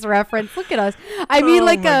Porky's reference. Look at us. I mean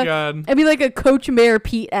like a Coach Mayor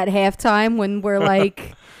Pete at halftime when we're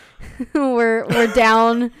like, we're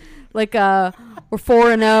down like we're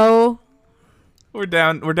 4-0. We're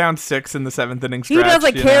down 6 in the 7th inning stretch. He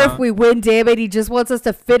doesn't care if we win, damn it. He just wants us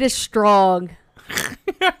to finish strong.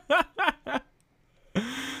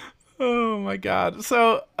 Oh my god.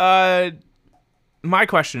 So, my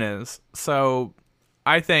question is, so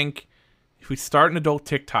I think if we start an adult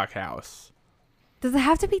TikTok house, does it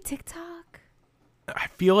have to be TikTok? I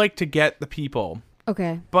feel like to get the people.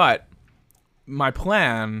 Okay. But my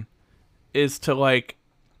plan is to like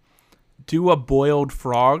do a boiled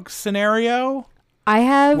frog scenario. I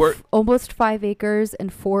have almost 5 acres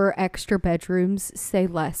and 4 extra bedrooms. Say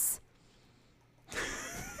less.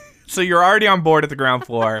 So you're already on board at the ground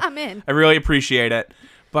floor. I'm in. I really appreciate it.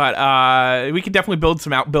 But we could definitely build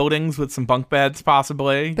some outbuildings with some bunk beds,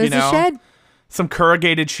 possibly. There's a shed. Some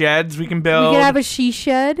corrugated sheds we can build. We can have a she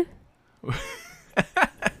shed.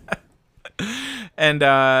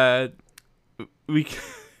 And we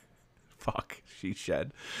fuck, she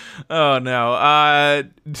shed. Oh no.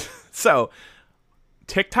 So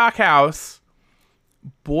TikTok house,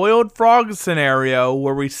 boiled frog scenario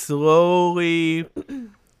where we slowly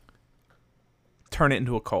turn it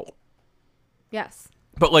into a cult. Yes.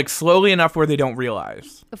 But like slowly enough where they don't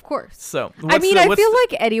realize. Of course. So I feel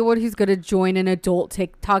like anyone who's going to join an adult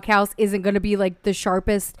TikTok house isn't going to be like the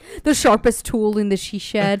sharpest tool in the she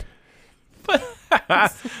shed.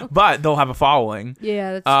 But they'll have a following.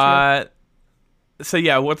 Yeah, that's true. So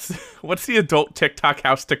yeah, what's the adult TikTok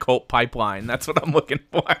house to cult pipeline? That's what I'm looking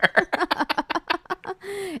for.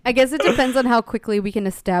 I guess it depends on how quickly we can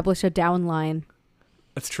establish a downline.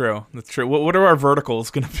 That's true. What are our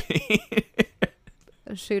verticals going to be?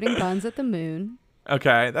 Shooting guns at the moon.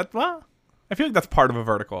 Okay, I feel like that's part of a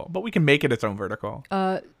vertical, but we can make it its own vertical.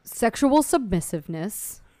 Sexual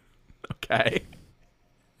submissiveness. Okay.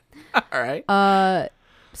 All right.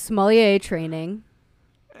 Sommelier training.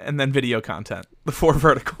 And then video content. The 4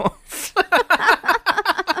 verticals.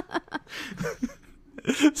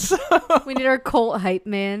 So we need our cult hype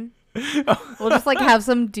man. We'll just like have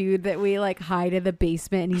some dude that we like hide in the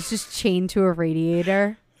basement and he's just chained to a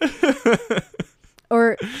radiator.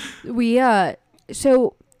 Or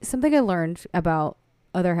so something I learned about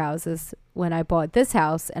other houses when I bought this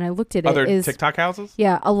house and I looked at other is TikTok houses?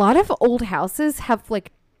 Yeah, a lot of old houses have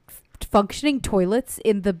like functioning toilets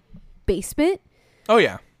in the basement. Oh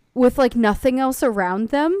yeah. with like nothing else around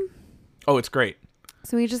them. Oh, it's great.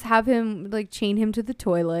 So we just have him like chain him to the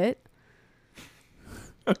toilet.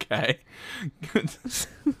 Okay.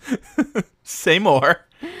 Say more.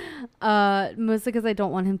 Mostly because I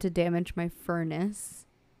don't want him to damage my furnace.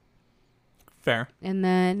 Fair. And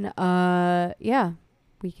then, yeah,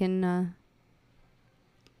 we can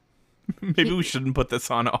Maybe we shouldn't put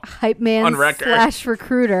this on. hype man On record. /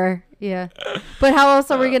 recruiter. Yeah. But how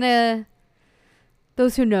else are we gonna?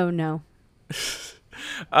 Those who know.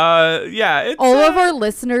 Yeah. It's, All of our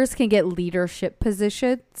listeners can get leadership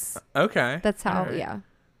positions. Okay. That's how. All right. Yeah.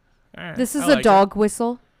 All right. This is I a like dog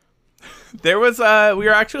whistle. it. There was we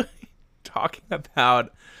were actually talking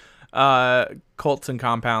about Colts and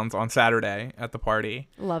compounds on Saturday at the party.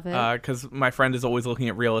 Love it. Because my friend is always looking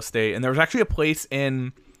at real estate, and there was actually a place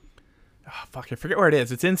in, I forget where it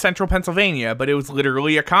is. It's in central Pennsylvania, but it was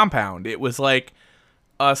literally a compound. It was like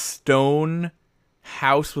a stone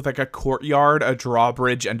house with like a courtyard, a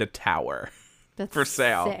drawbridge, and a tower. That's for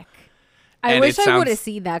sale. Sick. I And wish it I would have sounds-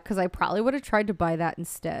 seen that because I probably would have tried to buy that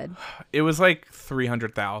instead. It was like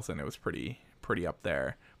 300,000. It was pretty up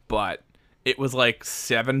there, but it was like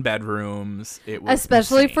 7 bedrooms. It was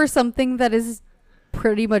Especially insane. for something that is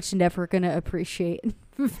pretty much never going to appreciate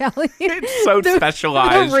value. It's so The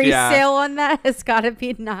specialized. resale Yeah. on that has got to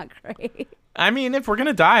be not great. I mean, if we're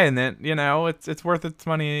gonna die in it, it's worth its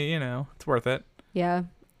money. It's worth it. Yeah.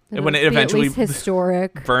 When it It'll be eventually- at least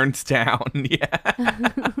historic. Burns down.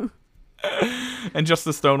 Yeah. And just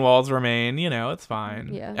the stone walls remain. It's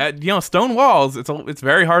fine. Yeah. Stone walls. It's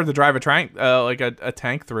very hard to drive a tank a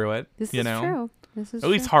tank through it. This is true. This is At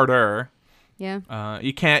least true. harder. Yeah.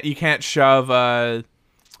 You can't shove a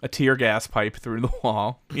tear gas pipe through the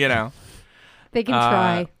wall. They can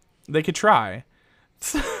try. They could try.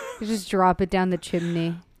 You just drop it down the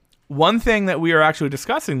chimney. One thing that we are actually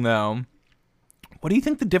discussing, though, what do you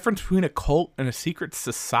think the difference between a cult and a secret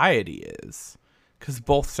society is? Because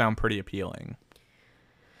both sound pretty appealing.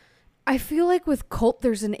 I feel like with cult,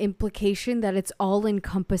 there's an implication that it's all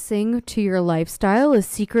encompassing to your lifestyle. A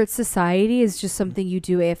secret society is just something you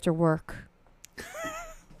do after work.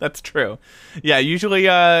 That's true. Yeah, usually,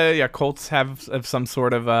 cults have some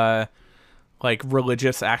sort of like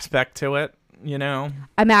religious aspect to it.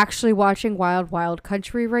 I'm actually watching Wild Wild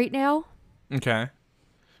Country right now. Okay.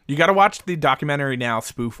 You got to watch the documentary now,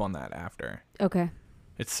 spoof on that after. Okay.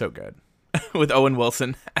 It's so good. With Owen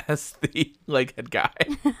Wilson as the head guy.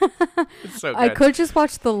 It's so good. I could just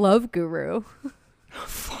watch The Love Guru.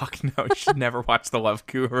 Fuck no, you should never watch The Love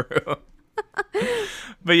Guru.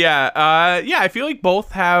 But yeah, I feel like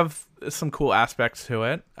both have some cool aspects to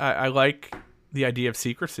it. I like the idea of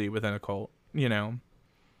secrecy within a cult,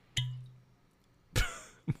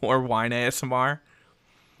 More wine ASMR.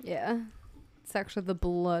 Yeah. It's actually the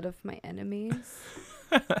blood of my enemies.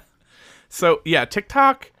 So yeah,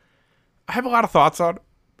 TikTok, I have a lot of thoughts on.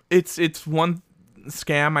 It's one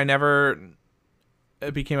scam I never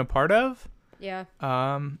became a part of. Yeah.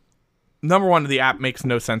 Number one, the app makes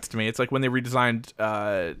no sense to me. It's like when they redesigned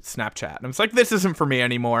Snapchat, and it's like, this isn't for me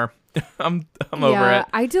anymore. I'm over it.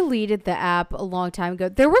 I deleted the app a long time ago.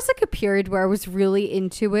 There was like a period where I was really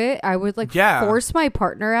into it. I would force my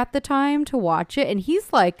partner at the time to watch it, and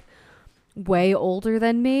he's like way older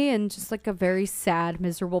than me and just like a very sad,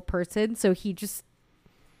 miserable person. So he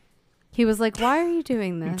was like, "Why are you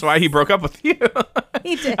doing this?" That's why he broke up with you.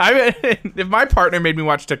 He did. If my partner made me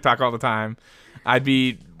watch TikTok all the time, I'd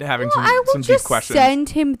be having I some would deep just questions. send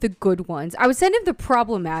him the good ones. I would send him the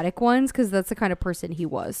problematic ones because that's the kind of person he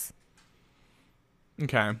was.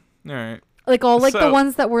 Okay. All right. Like all like the So-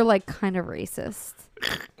 ones that were like kind of racist.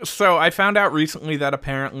 So I found out recently that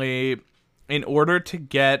apparently in order to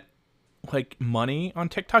get like money on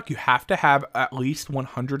TikTok, you have to have at least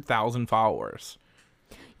 100,000 followers.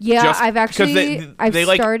 Yeah, Just I've because actually I've they,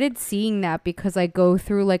 like- started seeing that because I go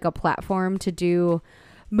through like a platform to do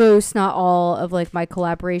most, not all of like my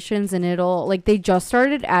collaborations, and it'll like they just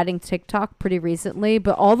started adding TikTok pretty recently,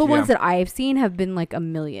 but all the ones Yeah. that I've seen have been like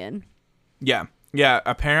 1 million. Yeah. Yeah,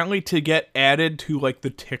 apparently to get added to like the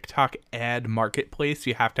TikTok ad marketplace,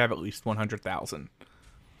 you have to have at least 100,000,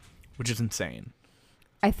 which is insane.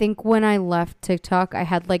 I think when I left TikTok, I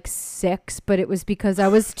had like 6, but it was because I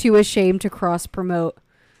was too ashamed to cross promote.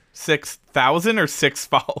 6,000 or 6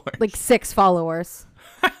 followers? Like 6 followers.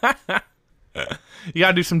 You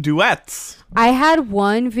gotta do some duets. I had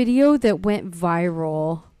one video that went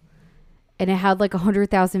viral and it had like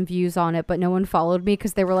 100,000 views on it, but no one followed me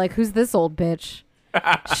because they were like, "Who's this old bitch?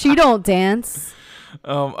 She don't dance."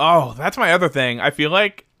 That's my other thing. I feel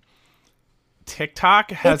like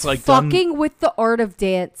TikTok has It's like fucking with the art of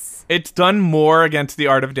dance. it's done more against the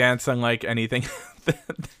art of dance than like anything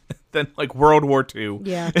than like World War II.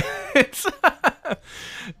 Yeah. It's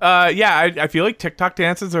I feel like TikTok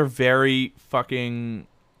dances are very fucking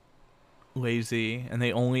lazy, and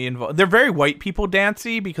they only involve. They're very white people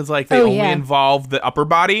dancey because like they only involve the upper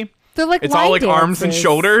body. They're like it's all like arms and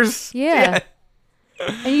shoulders. Yeah.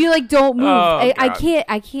 And you like don't move. Oh,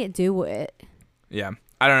 I can't do it. Yeah,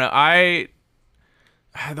 I don't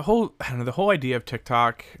know. The whole idea of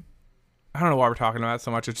TikTok. I don't know why we're talking about it so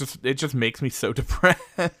much. It just makes me so depressed.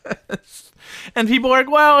 And people are like,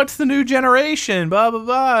 well, it's the new generation, blah, blah,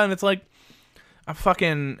 blah. And it's like,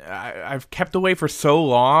 I've kept away for so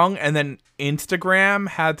long. And then Instagram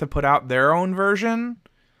had to put out their own version.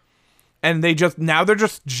 And now they're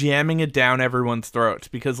just jamming it down everyone's throats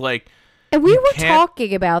because like. And we were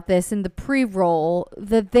talking about this in the pre-roll,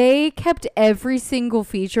 that they kept every single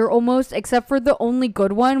feature almost except for the only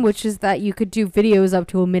good one, which is that you could do videos up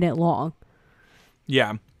to a minute long.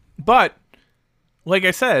 Yeah. But, like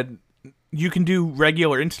I said, you can do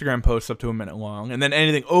regular Instagram posts up to a minute long, and then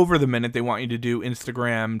anything over the minute, they want you to do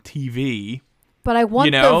Instagram TV. But I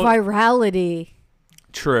want the virality.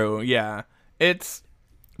 True, yeah.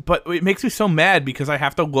 But it makes me so mad because I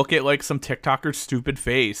have to look at, like, some TikToker's stupid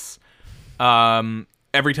face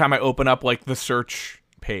every time I open up like the search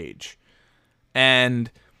page. And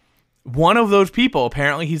one of those people,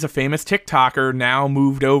 apparently he's a famous TikToker, now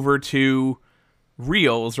moved over to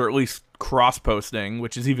Reels, or at least cross-posting,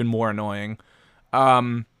 which is even more annoying.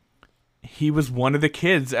 He was one of the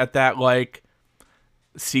kids at that like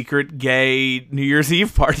secret gay New Year's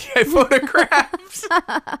Eve party I photographed.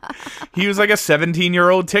 He was like a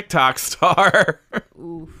 17-year-old TikTok star.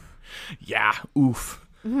 Oof. Yeah, oof.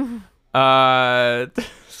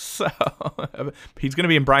 So he's gonna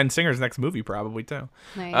be in Bryan Singer's next movie probably too.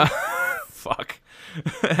 Nice. Fuck.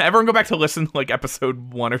 Everyone go back to listen to like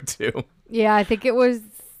episode 1 or 2. Yeah, I think it was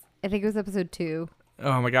episode 2.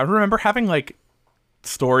 Oh my god, remember having like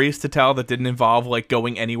stories to tell that didn't involve like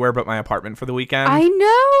going anywhere but my apartment for the weekend? I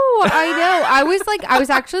know. I was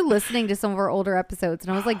actually listening to some of our older episodes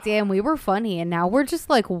and I was like, damn, we were funny, and now we're just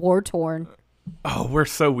like war torn. Oh, we're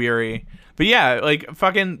so weary. But yeah, like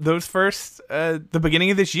fucking those first, the beginning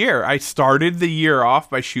of this year, I started the year off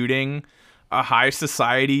by shooting a high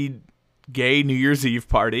society gay New Year's Eve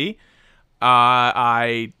party.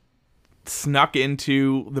 I snuck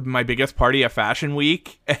into my biggest party at Fashion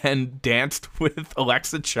Week and danced with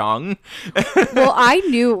Alexa Chung. Well, I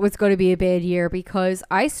knew it was going to be a bad year because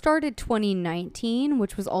I started 2019,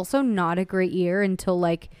 which was also not a great year until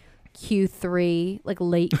like Q3, like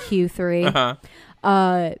late Q3.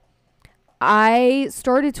 I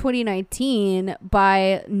started 2019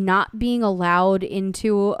 by not being allowed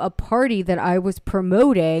into a party that I was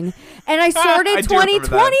promoting. And I started 2020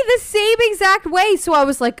 the same exact way. So I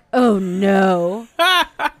was like, oh no,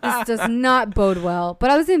 this does not bode well. But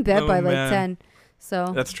I was in bed by like 10.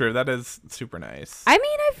 So that's true. That is super nice. I mean,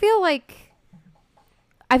 I feel like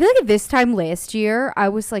at this time last year, I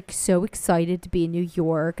was like so excited to be in New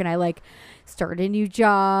York, and I like started a new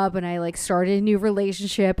job, and I like started a new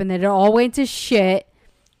relationship, and then it all went to shit.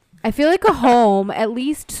 I feel like a home, at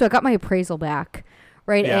least. So I got my appraisal back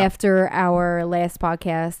after our last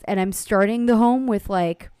podcast, and I'm starting the home with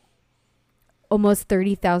like almost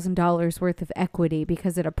 $30,000 worth of equity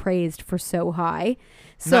because it appraised for so high.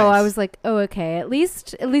 So nice. I was like, oh, okay, at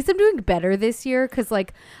least I'm doing better this year, because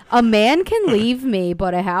like a man can leave me,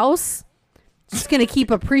 but a house just gonna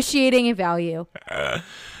keep appreciating in value. I'm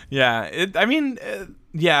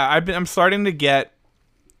starting to get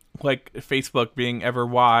like Facebook being ever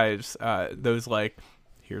wise. Those like,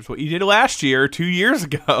 here's what you did last year, 2 years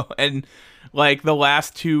ago, and like the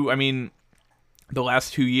last 2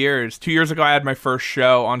 years. 2 years ago, I had my first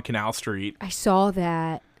show on Canal Street. I saw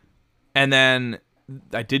that. And then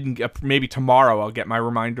I didn't get, maybe tomorrow I'll get my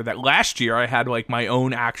reminder that last year I had like my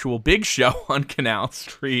own actual big show on Canal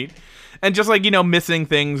Street. And just like, missing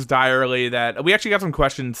things direly that we actually got some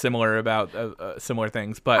questions similar about similar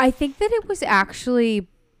things. But I think that it was actually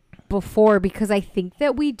before, because I think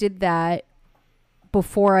that we did that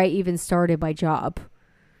before I even started my job.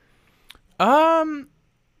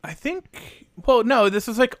 I think, well, no, this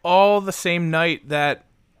was like all the same night that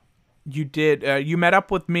you did. You met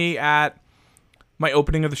up with me at my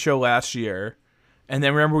opening of the show last year. And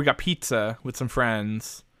then remember we got pizza with some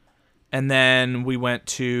friends. And then we went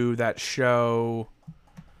to that show.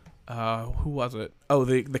 Who was it? Oh,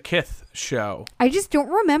 the Kith show. I just don't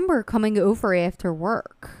remember coming over after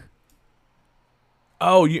work.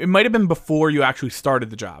 Oh, it might have been before you actually started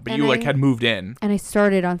the job, but you had moved in. And I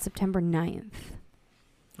started on September 9th.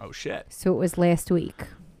 Oh, shit. So it was last week.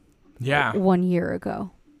 Yeah. 1 year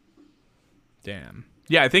ago. Damn.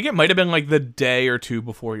 Yeah, I think it might have been like the day or two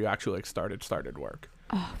before you actually like started work.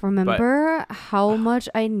 Oh, remember how much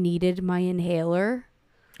I needed my inhaler?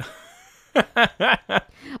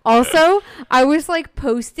 Also, I was like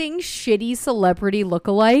posting shitty celebrity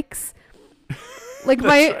lookalikes. Like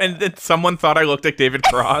And then someone thought I looked like David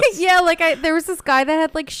Cross. yeah, like there was this guy that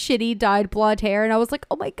had like shitty dyed blonde hair, and I was like,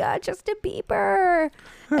 oh my god, Justin Bieber.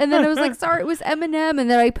 And then I was like, sorry, it was Eminem. And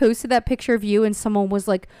then I posted that picture of you, and someone was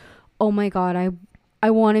like, oh my god, I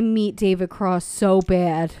want to meet David Cross so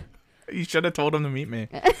bad. You should have told him to meet me.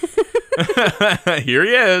 Here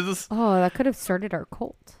he is. Oh, that could have started our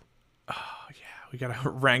cult. We gotta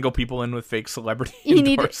wrangle people in with fake celebrity You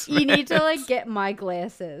need endorsements. to like get my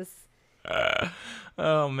glasses.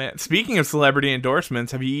 Oh man! Speaking of celebrity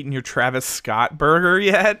endorsements, have you eaten your Travis Scott burger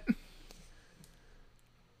yet?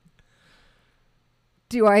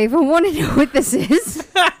 Do I even want to know what this is?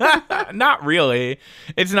 Not really.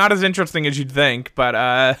 It's not as interesting as you'd think,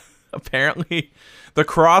 but apparently the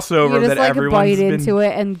crossover You just that like everyone's bite been into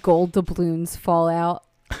it, and gold doubloons fall out.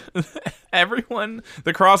 the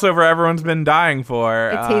crossover everyone's been dying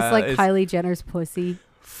for. It tastes like is- Kylie Jenner's pussy.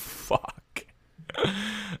 Fuck.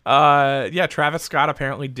 Yeah, Travis Scott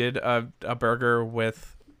apparently did a burger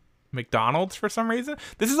with McDonald's for some reason.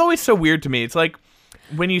 This is always so weird to me. It's like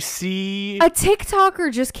when you see A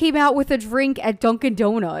TikToker just came out with a drink at Dunkin'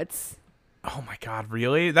 Donuts. oh my god,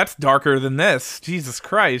 really? That's darker than this. Jesus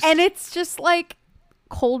Christ. And it's just like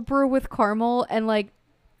cold brew with caramel and like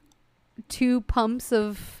 2 pumps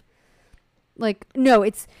of like no,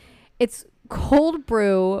 it's cold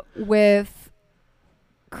brew with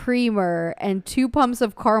creamer and 2 pumps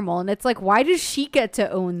of caramel, and it's like, why does she get to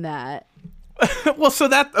own that? Well, so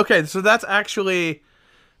that's actually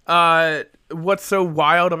what's so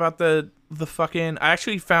wild about the fucking I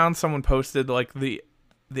actually found someone posted like the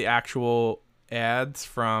actual ads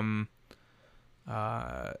from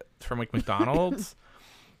like McDonald's.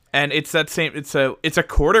 And it's that same it's a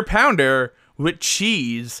quarter pounder with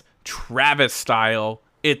cheese, Travis style.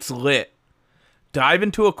 It's lit. Dive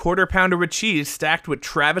into a quarter pounder with cheese stacked with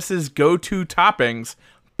Travis's go-to toppings,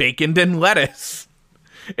 bacon and lettuce.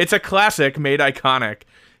 It's a classic made iconic.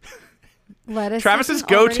 Lettuce. Travis's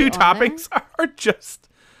isn't already go-to on there? toppings are just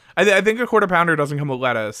I think a quarter pounder doesn't come with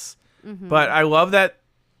lettuce. Mm-hmm. But I love that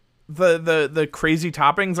the crazy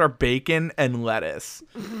toppings are bacon and lettuce.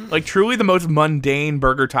 Like truly the most mundane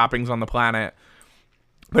burger toppings on the planet.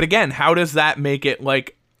 But again, how does that make it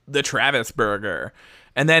like the Travis burger?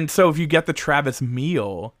 And then so if you get the Travis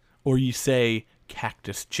meal or you say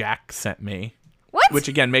Cactus Jack sent me, What? which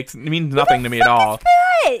again means nothing to me at all.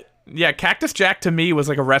 What? Yeah, Cactus Jack to me was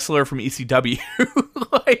like a wrestler from ECW.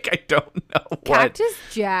 Like I don't know what. Cactus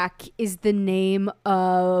Jack is the name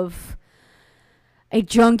of a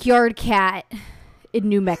junkyard cat in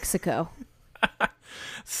New Mexico.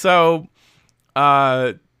 So,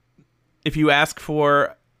 if you ask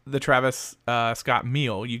for the Travis Scott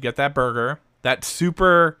meal, you get that burger, that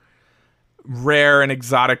super rare and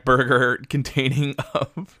exotic burger containing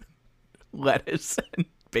of lettuce and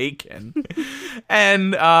bacon,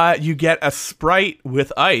 and you get a Sprite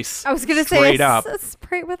with ice. I was gonna say straight up. a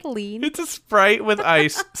Sprite with lean. It's a Sprite with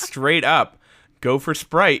ice, straight up. Go for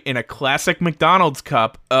Sprite in a classic McDonald's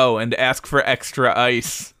cup. Oh, and ask for extra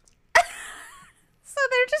ice. So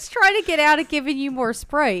they're just trying to get out of giving you more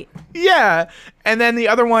Sprite. Yeah. And then the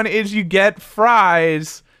other one is you get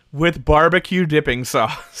fries with barbecue dipping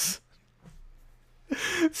sauce.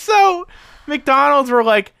 So McDonald's were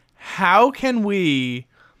like, how can we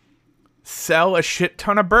sell a shit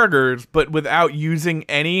ton of burgers but without using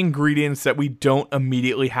any ingredients that we don't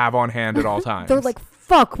immediately have on hand at all times? They're like,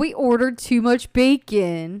 fuck, we ordered too much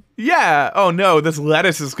bacon. yeah. Oh no, this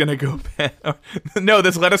lettuce is gonna go bad. No,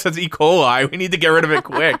 this lettuce has E. coli. We need to get rid of it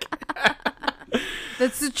quick.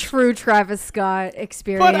 That's the true Travis Scott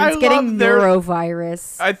experience. I Getting love their-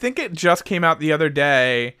 neurovirus. I think it just came out the other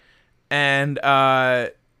day, and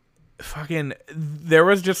fucking there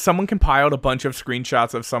was just someone compiled a bunch of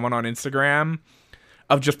screenshots of someone on Instagram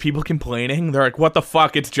of just people complaining. They're like, what the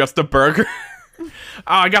fuck, it's just a burger. Oh,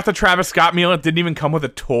 I got the Travis Scott meal, it didn't even come with a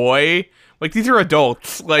toy. Like, these are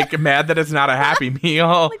adults, like, mad that it's not a Happy Meal.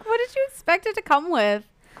 Like, what did you expect it to come with?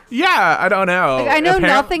 Yeah, I don't know. Like, I know Apparent-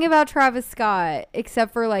 nothing about Travis Scott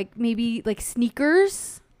except for like maybe like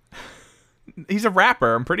sneakers. He's a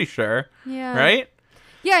rapper, I'm pretty sure. Yeah. Right?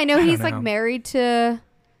 Yeah, I know I he's don't know. like married to,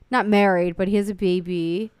 not married, but he has a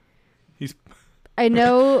baby. He's I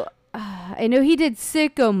know he did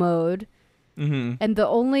Sicko Mode, mm-hmm. and the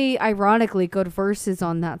only ironically good verses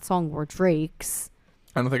on that song were Drake's.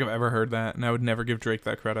 I don't think I've ever heard that, and I would never give Drake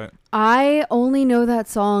that credit. I only know that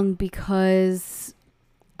song because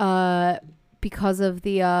because of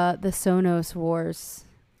the Sonos wars.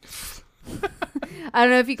 I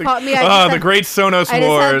don't know if you caught me. The great Sonos I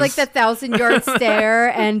wars. just had like the 1,000-yard stare,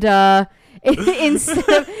 and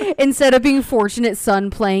instead of being Fortunate Son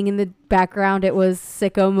playing in the background, it was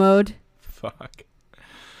sicko mode. Fuck.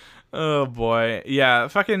 Oh boy. Yeah,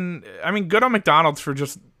 fucking I mean, good on McDonald's for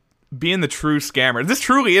just being the true scammer. This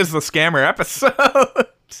truly is the scammer episode.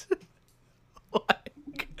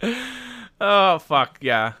 Like, oh fuck,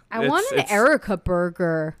 yeah. I want an Erica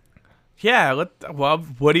burger. Yeah,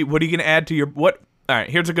 what are you going to add to your what? All right,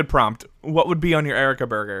 here's a good prompt. What would be on your Erica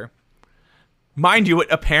burger? Mind you, it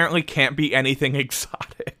apparently can't be anything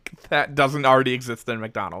exotic that doesn't already exist in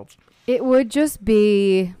McDonald's. It would just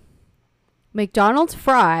be McDonald's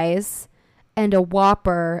fries and a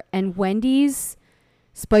Whopper and Wendy's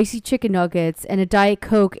spicy chicken nuggets and a Diet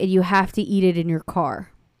Coke, and you have to eat it in your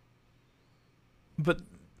car. But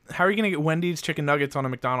how are you going to get Wendy's chicken nuggets on a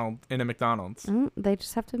McDonald's? They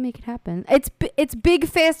just have to make it happen. It's big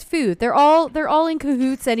fast food. They're all in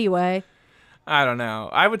cahoots anyway. I don't know.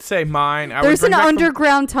 I would say mine. There's an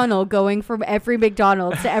underground tunnel going from every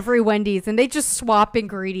McDonald's to every Wendy's, and they just swap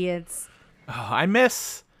ingredients. Oh, I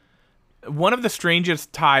miss one of the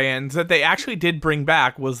strangest tie-ins that they actually did bring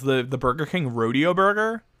back was the Burger King Rodeo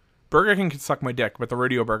Burger. Burger King could suck my dick, but the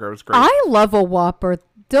Rodeo Burger was great. I love a Whopper.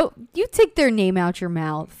 Don't you take their name out your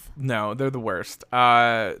mouth? No, they're the worst.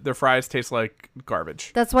 Their fries taste like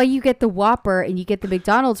garbage. That's why you get the Whopper and you get the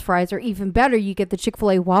McDonald's fries, or even better, you get the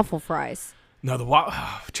Chick-fil-A waffle fries. No,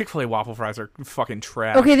 the Chick-fil-A waffle fries are fucking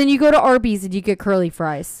trash. Okay, then you go to Arby's and you get curly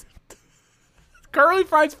fries. Curly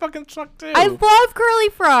fries fucking suck too. I love curly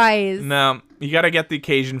fries. No, you gotta get the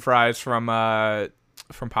Cajun fries from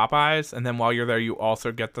Popeyes, and then while you're there, you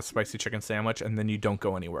also get the spicy chicken sandwich, and then you don't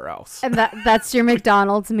go anywhere else. And that's your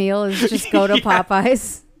McDonald's meal, is just go to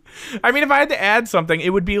Popeyes. I mean, if I had to add something, it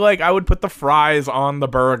would be like I would put the fries on the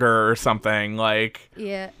burger or something. Like,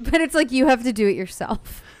 yeah, but it's like you have to do it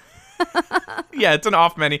yourself. Yeah, it's an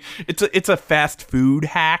off menu. It's a fast food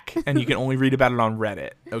hack, and you can only read about it on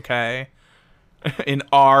Reddit. Okay. In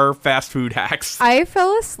our fast food hacks. I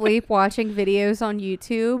fell asleep watching videos on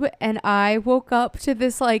YouTube, and I woke up to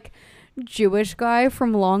this like Jewish guy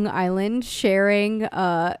from Long Island sharing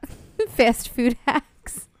fast food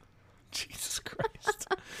hacks. Jesus Christ.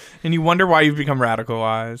 And you wonder why you've become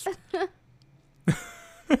radicalized.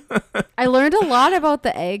 I learned a lot about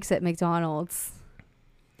the eggs at McDonald's.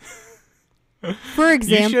 For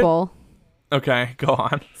example. Okay, go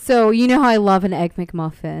on. So, you know how I love an Egg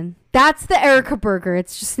McMuffin. That's the Erica burger.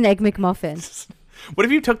 It's just an Egg McMuffin. What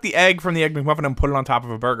if you took the egg from the Egg McMuffin and put it on top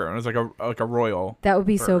of a burger, and it was like a royal That would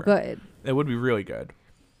be burger? so good. It would be really good.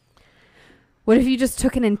 What if you just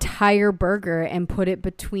took an entire burger and put it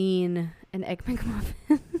between an Egg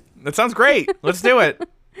McMuffin? That sounds great. Let's do it.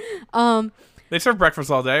 They serve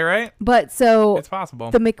breakfast all day, right? But so it's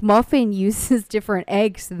possible. The McMuffin uses different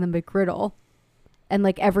eggs than the McGriddle and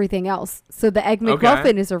like everything else. So the Egg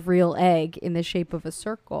McMuffin is a real egg in the shape of a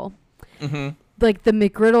circle. Mm-hmm. Like the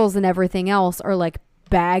McGriddles and everything else are like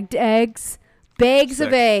bagged eggs, bags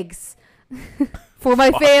of eggs for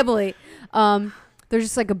my family. There's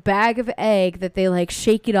just like a bag of egg that they like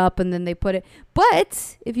shake it up and then they put it.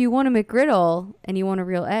 But if you want a McGriddle and you want a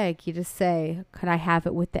real egg, you just say, "Can I have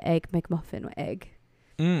it with the Egg McMuffin egg?"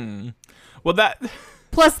 Well, that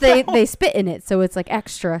plus they spit in it, so it's like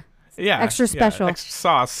extra. Yeah, extra special. Extra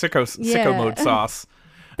sauce, sicko mode sauce.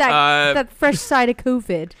 That fresh side of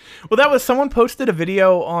COVID. Well, that was someone posted a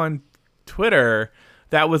video on Twitter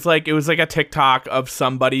that was like it was like a TikTok of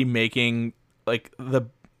somebody making like the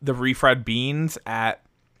refried beans at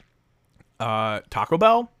Taco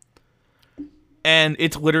Bell, and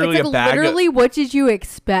it's literally like a bag. Literally, what did you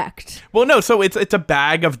expect? Well, no, so it's a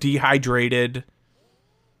bag of dehydrated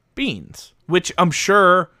beans, which I'm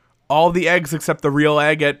sure all the eggs except the real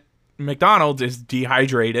egg at McDonald's is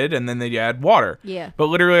dehydrated, and then they add water. Yeah. But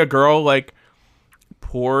literally, a girl like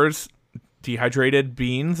pours dehydrated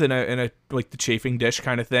beans in a like the chafing dish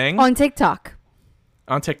kind of thing on TikTok.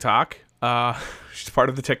 She's part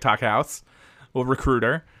of the TikTok house, little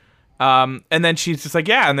recruiter. And then she's just like,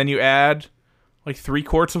 yeah, and then you add like 3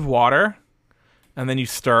 quarts of water, and then you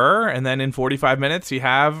stir, and then in 45 minutes you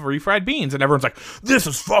have refried beans, and everyone's like, this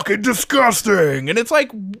is fucking disgusting. And it's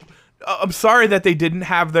like, I'm sorry that they didn't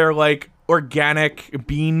have their like organic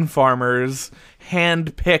bean farmers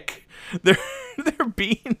hand pick their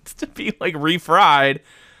beans to be like refried.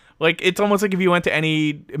 Like, it's almost like if you went to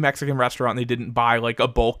any Mexican restaurant and they didn't buy, like, a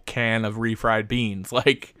bulk can of refried beans.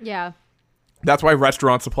 Like, yeah. That's why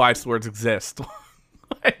restaurant supply stores exist.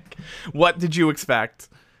 Like, what did you expect?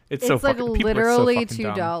 It's so like fucking, literally so fucking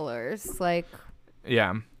 $2. Like,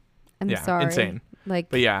 yeah. I'm Yeah, sorry. insane. Like,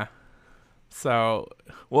 But yeah. So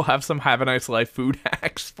we'll have some Have a Nice Life food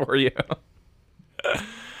hacks for you.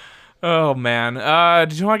 Oh, man.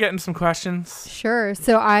 Did you want to get into some questions? sure.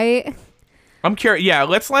 So I'm curious. Yeah,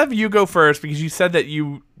 let's have you go first because you said that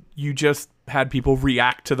you just had people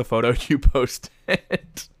react to the photo you posted.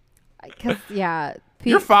 cause yeah,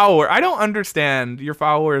 Your follower, I don't understand. Your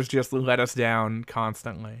followers just let us down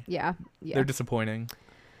constantly. yeah. They're disappointing.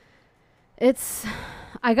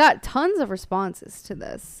 I got tons of responses to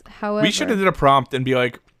this. However, We should have did a prompt and be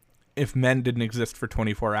like, if men didn't exist for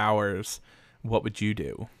 24 hours, what would you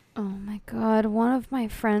do? Oh my God. One of my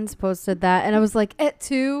friends posted that and I was like, "Et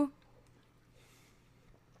tu?"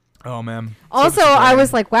 Oh, man. Also, I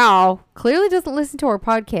was like, wow, clearly doesn't listen to our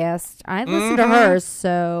podcast. I listen to hers,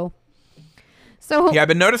 so Yeah, I've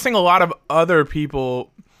been noticing a lot of other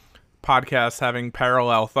people podcasts having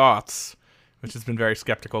parallel thoughts, which has been very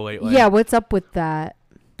skeptical lately. yeah, what's up with that?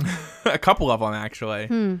 A couple of them,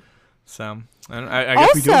 actually. So, I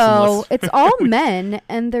guess we do Also, some it's all men,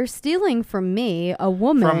 and they're stealing from me, a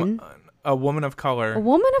woman, from a woman of color. a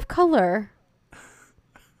woman of color.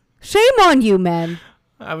 Shame on you, men.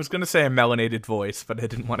 I was going to say a melanated voice, but I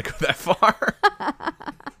didn't want to go that far.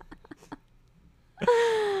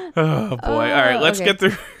 Oh, boy. All right, let's okay. get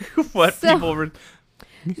through what So- people were...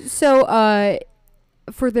 So,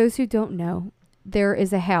 for those who don't know, there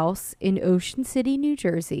is a house in Ocean City, New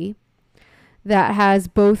Jersey, that has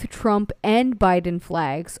both Trump and Biden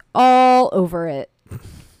flags all over it.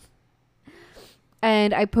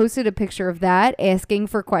 And I posted a picture of that asking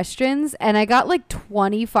for questions, and I got like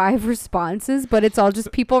 25 responses, but it's all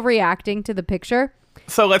just people reacting to the picture.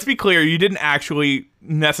 So let's be clear. You didn't actually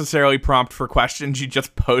necessarily prompt for questions. You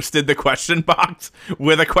just posted the question box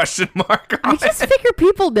with a question mark on I just figure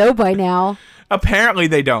people know by now. Apparently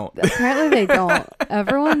they don't. Apparently they don't.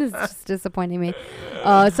 Everyone is just disappointing me.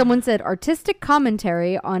 Someone said artistic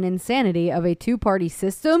commentary on insanity of a two-party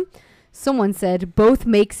system. Someone said both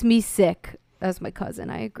makes me sick. That's my cousin.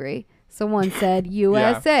 I agree. Someone said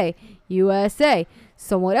USA, USA.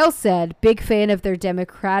 Someone else said big fan of their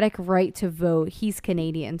democratic right to vote. He's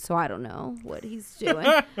Canadian, so I don't know what he's doing.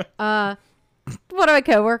 One of my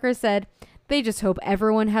coworkers said they just hope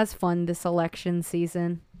everyone has fun this election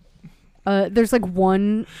season. There's like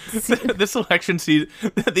one. This election season,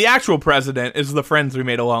 the actual president is the friends we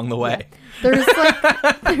made along the way. Yeah.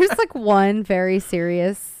 There's like one very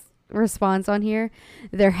serious response on here.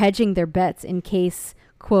 They're hedging their bets in case,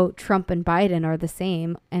 quote, Trump and Biden are the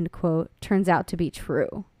same, end quote, turns out to be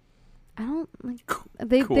true. I don't like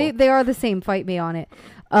they are the same. Fight me on it.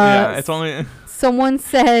 Yeah, it's only. Someone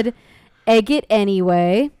said, egg it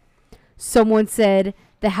anyway. Someone said,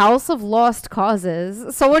 the House of Lost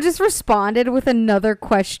Causes. Someone just responded with another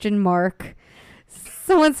question mark.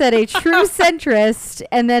 Someone said a true centrist,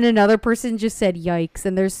 and then another person just said yikes.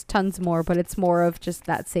 And there's tons more, but it's more of just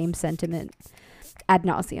that same sentiment ad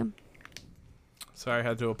nauseum. Sorry, I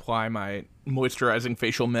had to apply my moisturizing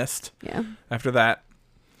facial mist. Yeah. After that.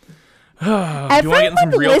 Do you want to Everyone get in some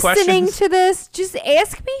real listening questions? to this, just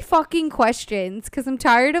ask me fucking questions, because I'm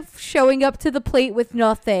tired of showing up to the plate with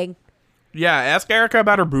nothing. Yeah, ask Erica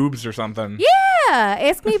about her boobs or something. Yeah,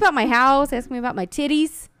 ask me about my house. Ask me about my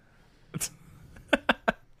titties.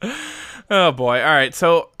 Oh boy! All right,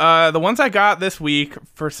 so the ones I got this week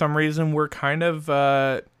for some reason were kind of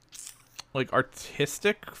like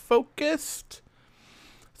artistic focused.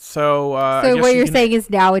 So, I So guess what you you're can- saying is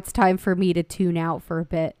now it's time for me to tune out for a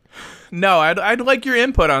bit. No, I'd like your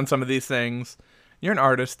input on some of these things. You're an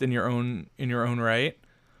artist in your own right.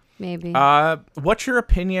 Maybe. What's your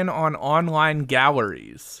opinion on online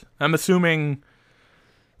galleries? I'm assuming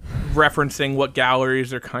referencing what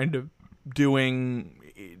galleries are kind of doing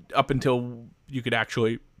up until you could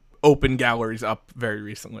actually open galleries up very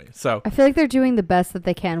recently. So I feel like they're doing the best that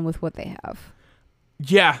they can with what they have.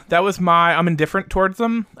 yeah, that was I'm indifferent towards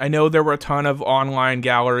them. I know there were a ton of online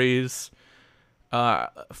galleries via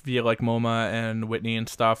like MoMA and Whitney and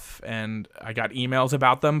stuff, and I got emails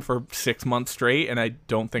about them for 6 months straight, and I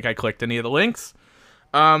don't think I clicked any of the links.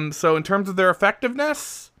 So in terms of their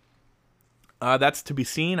effectiveness, that's to be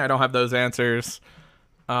seen. I don't have those answers.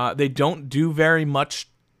 They don't do very much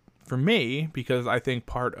for me because I think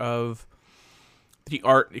part of the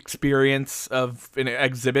art experience of an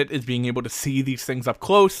exhibit is being able to see these things up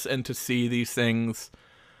close and to see these things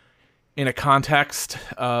in a context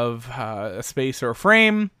of a space or a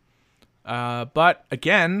frame. But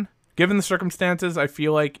again, given the circumstances, I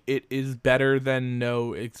feel like it is better than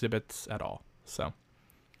no exhibits at all. So,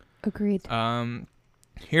 Agreed.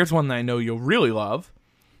 here's one that I know you'll really love.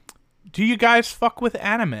 Do you guys fuck with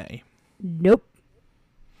anime? Nope.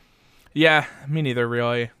 Yeah, me neither,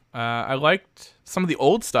 really. I liked some of the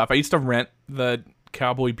old stuff. I used to rent the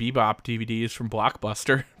Cowboy Bebop DVDs from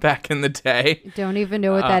Blockbuster back in the day. Don't even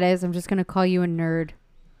know what that is. I'm just going to call you a nerd.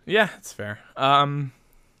 Yeah, that's fair. I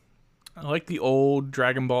like the old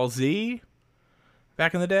Dragon Ball Z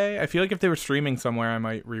back in the day. I feel like if they were streaming somewhere, I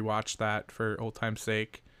might rewatch that for old time's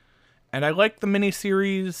sake. And I like the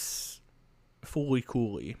miniseries Fooly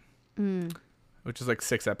Cooley, which is like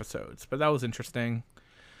 6 episodes. But that was interesting.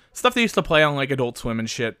 Stuff they used to play on like Adult Swim and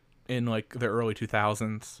shit in like the early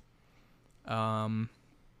 2000s. I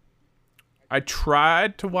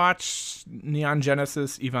tried to watch Neon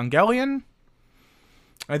Genesis Evangelion.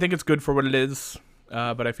 I think it's good for what it is,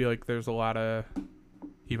 but I feel like there's a lot of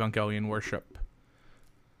Evangelion worship.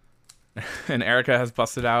 And Erica has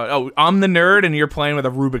busted out, oh, I'm the nerd and you're playing with a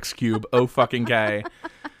Rubik's Cube. Oh, fucking gay.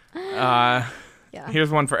 Yeah. Here's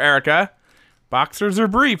one for Erica. Boxers or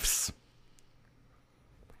briefs?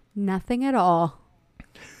 Nothing at all.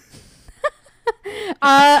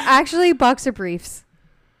 Actually, boxer briefs.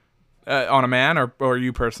 On a man or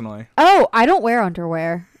you personally? Oh, I don't wear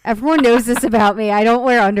underwear. Everyone knows this about me. I don't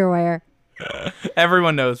wear underwear.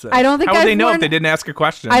 Everyone knows this. I don't think How would I've they know worn- if they didn't ask a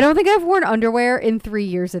question? I don't think I've worn underwear in 3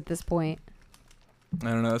 years at this point. I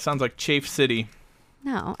don't know. That sounds like Chafe City.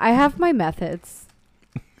 No, I have my methods.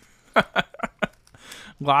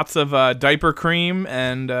 Lots of diaper cream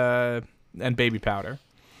and baby powder.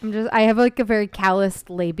 I have like a very calloused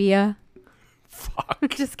labia. Fuck.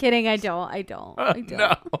 Just kidding. I don't.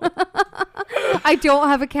 No. I don't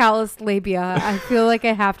have a calloused labia. I feel like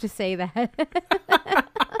I have to say that.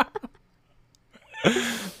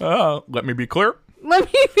 Let me be clear.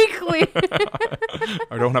 Let me be clear.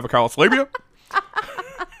 I don't have a callous labia.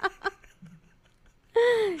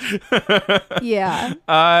 Yeah.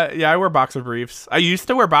 Yeah, I wear boxer briefs. I used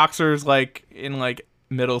to wear boxers like in like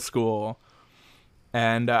middle school.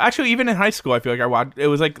 And actually, even in high school, I feel like I watched. It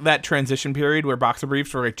was like that transition period where boxer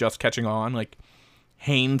briefs were like just catching on. Like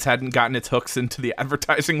Hanes hadn't gotten its hooks into the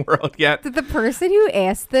advertising world yet. Did the person who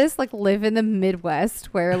asked this like live in the Midwest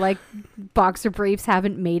where like boxer briefs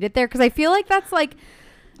haven't made it there? Because I feel like that's like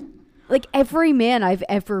every man I've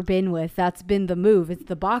ever been with, that's been the move. It's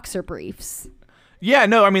the boxer briefs. Yeah,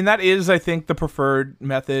 no, I mean, that is, I think, the preferred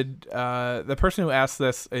method. The person who asked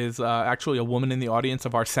this is actually a woman in the audience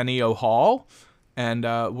of Arsenio Hall. And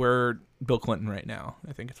we're Bill Clinton right now.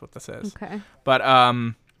 I think it's what this is. Okay. But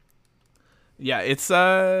yeah, it's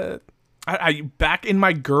I back in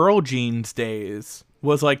my girl jeans days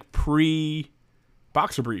was like pre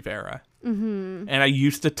boxer brief era. Mm-hmm. And I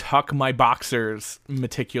used to tuck my boxers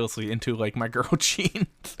meticulously into like my girl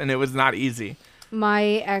jeans, and it was not easy.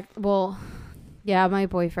 My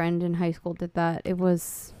boyfriend in high school did that. It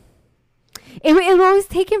was always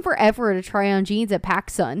take him forever to try on jeans at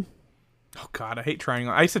PacSun. Oh God, I hate trying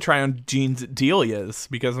on. I used to try on jeans at Delia's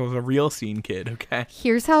because I was a real scene kid. Okay.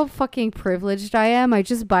 Here's how fucking privileged I am. I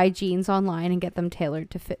just buy jeans online and get them tailored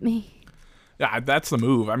to fit me. Yeah, that's the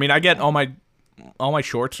move. I mean, I get all my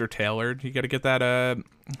shorts are tailored. You got to get that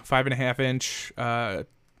 5.5 inch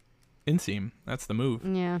inseam. That's the move.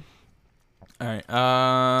 Yeah. All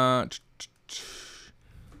right.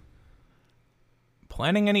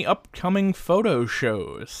 Planning any upcoming photo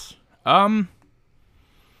shows?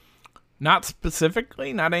 Not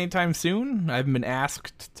specifically, not anytime soon. I haven't been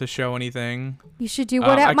asked to show anything. You should do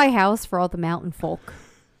one at my house for all the mountain folk.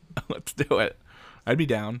 Let's do it. I'd be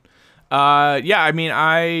down. Yeah, I mean,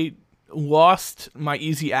 I lost my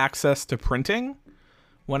easy access to printing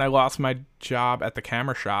when I lost my job at the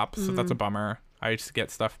camera shop, so that's a bummer. I used to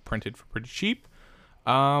get stuff printed for pretty cheap.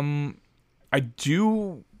 I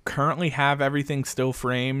do currently have everything still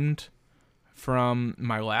framed from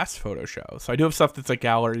my last photo show. So I do have stuff that's like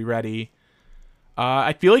gallery ready.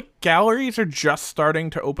 I feel like galleries are just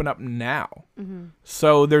starting to open up now. Mm-hmm.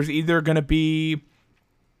 So there's either going to be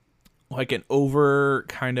like an over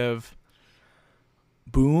kind of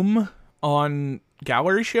boom on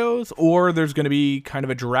gallery shows, or there's going to be kind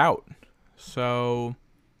of a drought. So,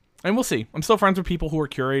 and we'll see. I'm still friends with people who are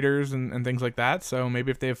curators and things like that. So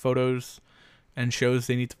maybe if they have photos and shows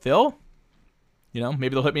they need to fill, maybe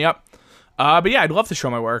they'll hit me up. But yeah, I'd love to show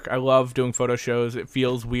my work. I love doing photo shows. It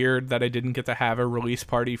feels weird that I didn't get to have a release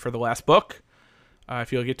party for the last book. I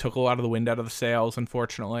feel like it took a lot of the wind out of the sails,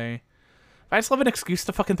 unfortunately. I just love an excuse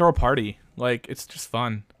to fucking throw a party. Like, it's just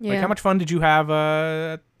fun. Yeah. Like, how much fun did you have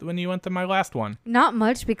when you went to my last one? Not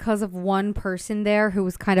much, because of one person there who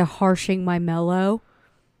was kind of harshing my mellow.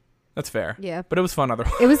 That's fair. Yeah. But it was fun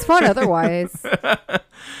otherwise. It was fun otherwise.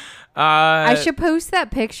 I should post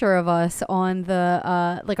that picture of us on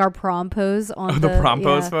the like our prom pose on the prom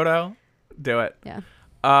pose photo. Do it. Yeah.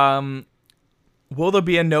 Will there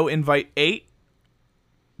be a no invite 8?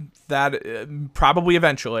 that probably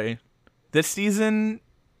eventually. This season,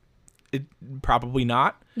 it probably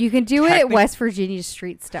not. You can do it West Virginia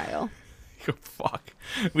street style. Oh, fuck.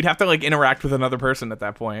 We'd have to like interact with another person at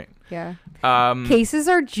that point. Yeah. Cases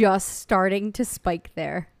are just starting to spike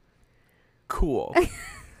there. Cool.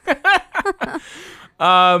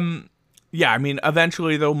 Yeah, I mean,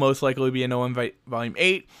 eventually there'll most likely be a No Invite Volume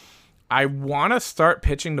 8. I want to start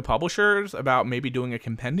pitching to publishers about maybe doing a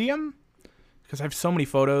compendium because I have so many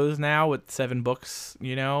photos now with 7 books,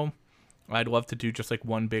 you know. I'd love to do just like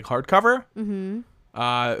one big hardcover.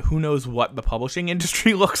 Mm-hmm. Who knows what the publishing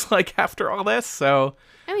industry looks like after all this? So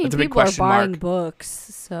I mean, it's a big people are question buying mark. books,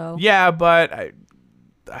 so Yeah, but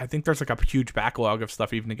I think there's like a huge backlog of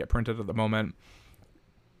stuff even to get printed at the moment.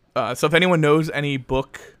 So if anyone knows any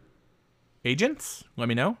book agents, let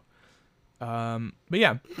me know. But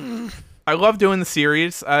yeah, I love doing the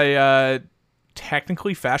series.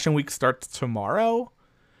 Technically Fashion Week starts tomorrow,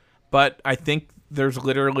 but I think there's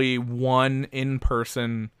literally one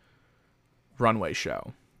in-person runway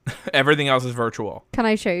show. Everything else is virtual. Can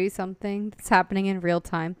I show you something that's happening in real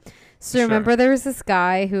time? So Sure. remember there was this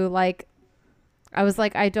guy who like, I was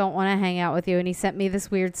like, I don't want to hang out with you. And he sent me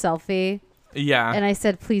this weird selfie. Yeah. And I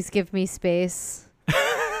said, please give me space.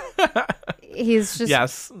 He's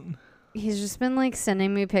just been like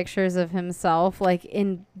sending me pictures of himself like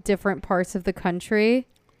in different parts of the country.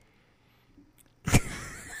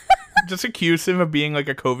 Just accuse him of being like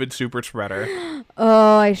a COVID super spreader.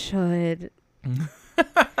 Oh, I should.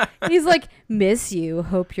 He's like, miss you.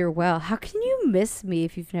 Hope you're well. How can you miss me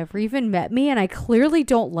if you've never even met me and I clearly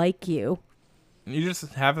don't like you? You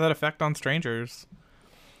just have that effect on strangers.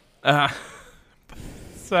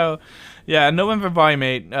 So, yeah, November Volume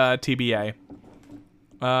 8, TBA.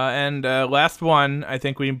 And last one, I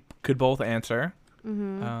think we could both answer.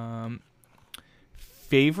 Mm-hmm.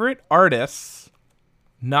 Favorite artists,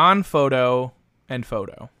 non-photo and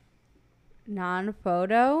photo.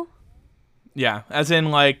 Non-photo? Yeah, as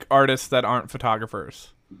in like artists that aren't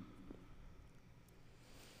photographers.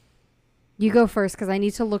 You go first because I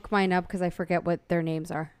need to look mine up because I forget what their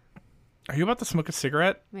names are. Are you about to smoke a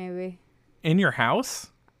cigarette Maybe. in your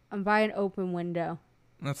house? I'm by an open window.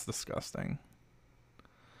 That's disgusting.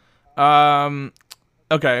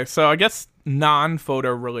 Okay, so I guess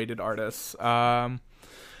non-photo related artists. I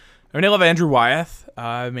mean, I love Andrew Wyeth,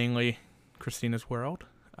 mainly Christina's World.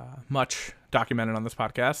 Much documented on this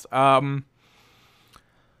podcast.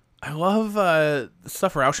 I love the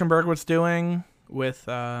stuff Rauschenberg was doing with,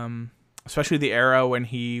 especially the era when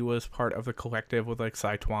he was part of the collective with like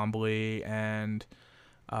Cy Twombly and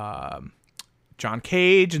John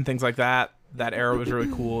Cage and things like that. That era was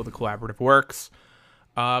really cool. The collaborative works.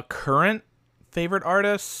 Current favorite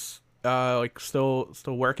artists, like still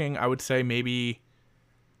working. I would say maybe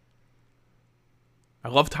I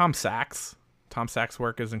love Tom Sachs. Tom Sachs'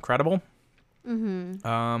 work is incredible.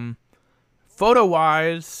 Mm-hmm. Photo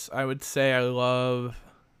wise, I would say I love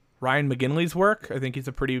Ryan McGinley's work. I think he's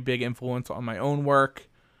a pretty big influence on my own work.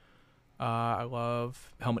 I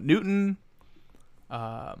love Helmut Newton,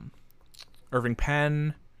 Irving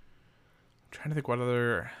Penn. I'm trying to think what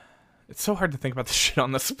other. It's so hard to think about this shit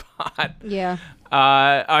on the spot. Yeah.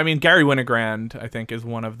 I mean, Gary Winogrand, I think, is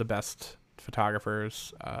one of the best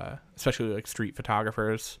photographers, especially like street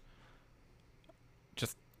photographers.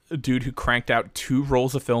 Just a dude who cranked out 2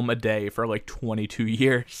 rolls of film a day for like 22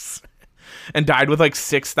 years and died with like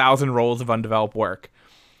 6,000 rolls of undeveloped work.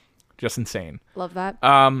 Just insane. Love that.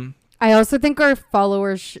 I also think our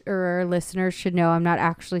followers or our listeners should know I'm not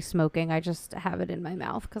actually smoking. I just have it in my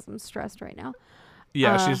mouth because I'm stressed right now.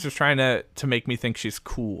 Yeah, she's just trying to make me think she's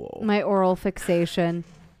cool. My oral fixation.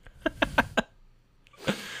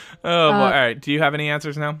 Oh, boy. All right. Do you have any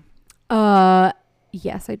answers now?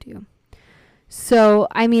 Yes, I do. So,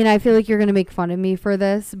 I mean, I feel like you're going to make fun of me for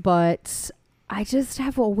this, but I just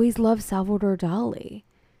have always loved Salvador Dali.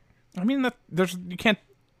 I mean, you can't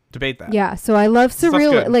debate that. Yeah, so I love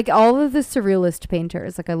good. like all of the surrealist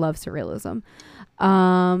painters. Like I love surrealism.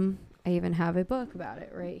 I even have a book about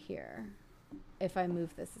it right here. If I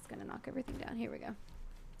move this, it's going to knock everything down. Here we go.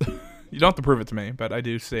 You don't have to prove it to me, but I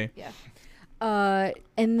do see. Yeah.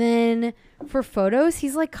 And then for photos,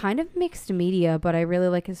 he's like kind of mixed media, but I really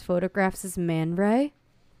like his photographs as Man Ray.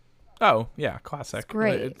 Oh, yeah, classic. It's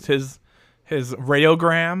great. It's his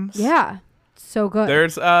radiograms. Yeah. So good.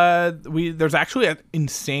 There's actually an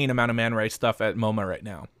insane amount of Man Ray stuff at MoMA right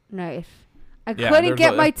now. Nice. I Yeah, couldn't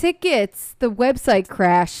get my tickets. The website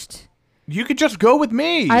crashed. You could just go with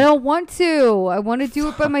me. I don't want to. I want to do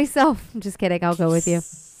it by myself. I'm just kidding. I'll go with you.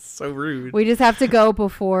 So rude. We just have to go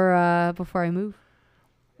before I move.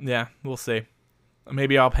 Yeah, we'll see.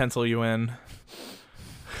 Maybe I'll pencil you in.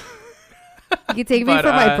 You can take me But,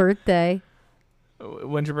 for my birthday.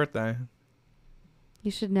 When's your birthday?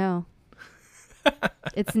 You should know.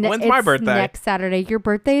 It's When's my birthday? Next Saturday. Your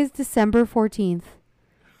birthday is December 14th.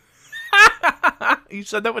 You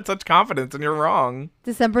said that with such confidence, and you're wrong.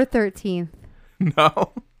 December 13th.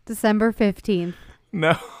 No. December 15th.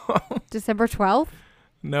 No. December 12th.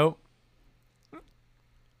 Nope.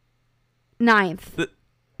 9th.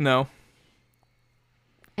 No.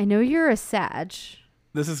 I know you're a Sag.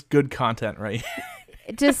 This is good content, right?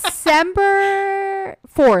 December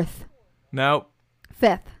 4th. Nope.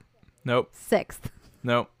 5th. Nope. 6th.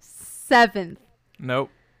 Nope. 7th. Nope.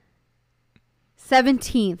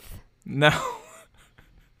 17th. No.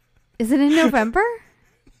 Is it in November?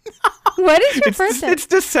 What is your birthday? It's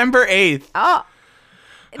December 8th. Oh,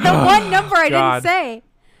 the one number I God. didn't say.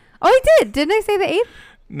 Oh, I did. Didn't I say the 8th?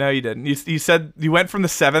 No, you didn't. You said you went from the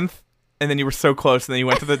 7th, and then you were so close, and then you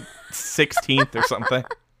went to the 16th or something.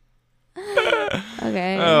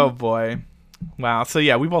 Okay. Oh, boy. Wow. So,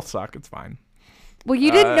 yeah, we both suck. It's fine. Well,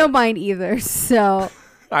 you didn't know mine either, so.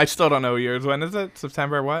 I still don't know yours. When is it?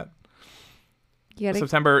 September what? You gotta.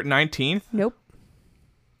 September 19th? Nope.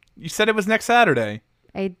 You said it was next Saturday.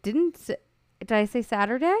 I didn't. Did I say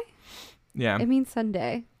Saturday? Yeah. I mean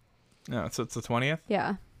Sunday. No, so it's the 20th?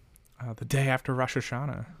 Yeah. The day after Rosh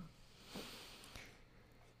Hashanah.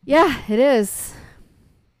 Yeah, it is.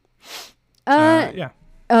 Yeah.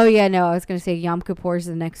 Oh, yeah, no. I was going to say Yom Kippur is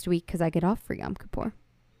the next week because I get off for Yom Kippur.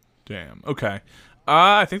 Damn. Okay.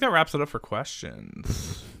 I think that wraps it up for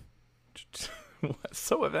questions.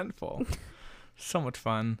 So eventful. So much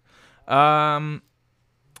fun.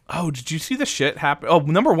 Oh, did you see the shit happen? Oh,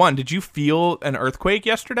 number one, did you feel an earthquake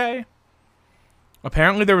yesterday?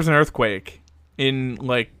 Apparently there was an earthquake in,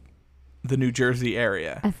 like, the New Jersey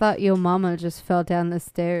area. I thought your mama just fell down the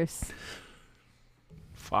stairs.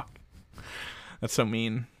 Fuck. That's so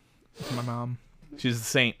mean. My mom. She's a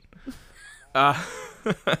saint. But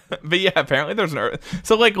yeah, apparently there's an earth.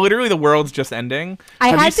 So, like, literally the world's just ending. I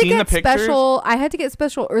Have you had to seen get the pictures? I had to get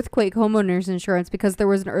special earthquake homeowners insurance because there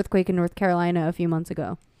was an earthquake in North Carolina a few months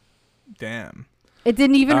ago. Damn. It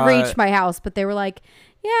didn't even reach my house, but they were like,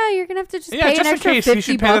 "Yeah, you're gonna have to just pay just an in extra case, you $50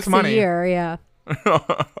 should pay this a money." year." Yeah.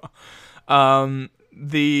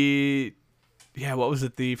 What was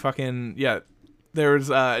it? The fucking, there's,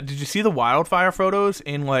 did you see the wildfire photos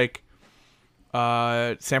in, like,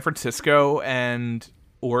 San Francisco and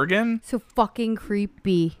Oregon? So fucking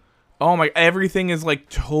creepy. Oh my, everything is, like,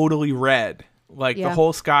 totally red. Like, the Yeah.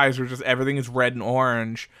 whole skies are just, everything is red and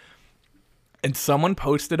orange. And someone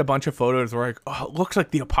posted a bunch of photos where, like, oh, it looks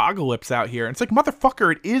like the apocalypse out here. And it's like,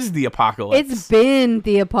 motherfucker, it is the apocalypse. It's been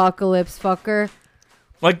the apocalypse, fucker.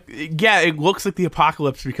 Like, yeah, it looks like the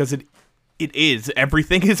apocalypse because it is.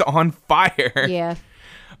 Everything is on fire. Yeah.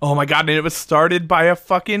 Oh my god, and it was started by a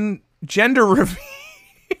fucking gender reveal.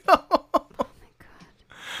 Oh my god.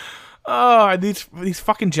 Oh, these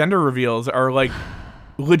fucking gender reveals are, like,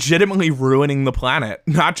 legitimately ruining the planet.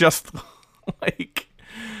 Not just, like,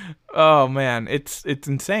 oh man, it's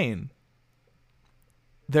insane.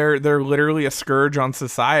 They're literally a scourge on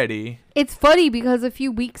society. It's funny because a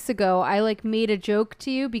few weeks ago I like made a joke to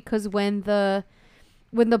you because when the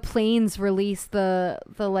planes release the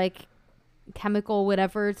like chemical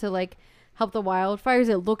whatever to like help the wildfires,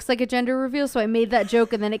 it looks like a gender reveal. So I made that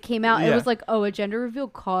joke and then it came out. Yeah. It was like, oh, a gender reveal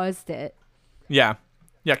caused it. Yeah.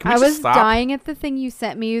 Yeah, can we I just was stop? dying at the thing you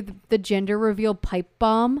sent me, the gender reveal pipe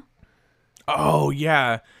bomb. Oh,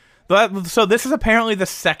 yeah. So this is apparently the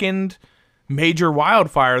second major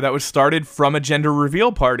wildfire that was started from a gender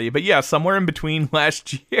reveal party. But yeah, somewhere in between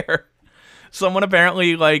last year,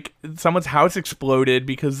 someone's house exploded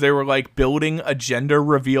because they were, like, building a gender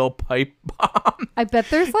reveal pipe bomb. I bet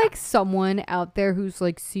there's like someone out there who's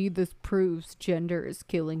like, see, this proves gender is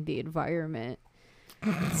killing the environment.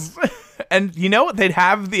 And you know what? They'd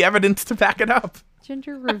have the evidence to back it up.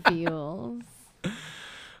 Gender reveals.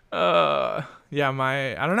 Yeah,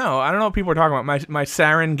 I don't know what people are talking about. My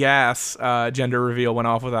sarin gas gender reveal went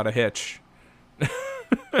off without a hitch.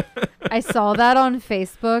 I saw that on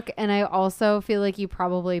Facebook, and I also feel like you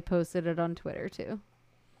probably posted it on Twitter too.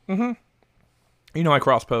 You know I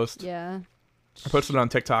cross post. Yeah. I posted it on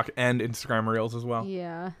TikTok and Instagram Reels as well.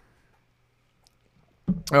 Yeah.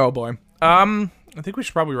 Oh boy. I think we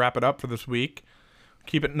should probably wrap it up for this week.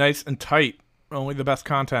 Keep it nice and tight. Only the best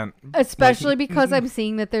content. Especially because I'm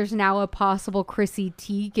seeing that there's now a possible Chrissy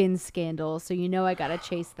Teigen scandal, so you know I gotta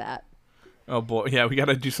chase that. Oh boy. Yeah, we got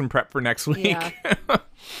to do some prep for next week. Yeah.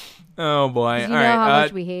 Oh boy. 'Cause you All know right. how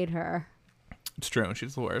much we hate her. It's true.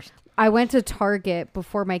 She's the worst. I went to Target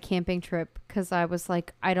before my camping trip because I was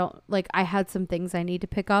like, I had some things I need to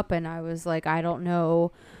pick up, and I was like, I don't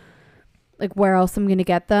know like where else I'm gonna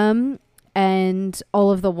get them, and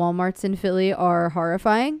all of the Walmarts in Philly are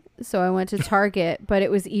horrifying. So I went to Target, but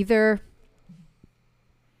it was either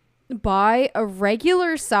buy a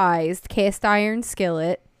regular sized cast iron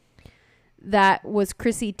skillet that was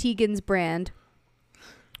Chrissy Teigen's brand,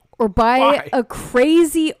 or buy Why? a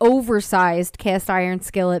crazy oversized cast iron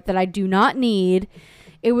skillet that I do not need.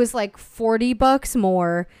 It was like $40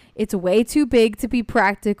 more. It's way too big to be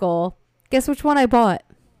practical. Guess which one I bought?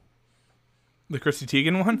 The Chrissy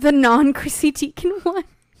Teigen one? The non-Chrissy Teigen one.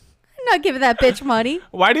 I'm not giving that bitch money.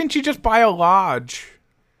 Why didn't you just buy a Lodge?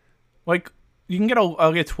 Like, you can get a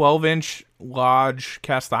 12-inch Lodge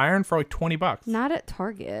cast iron for like $20. Not at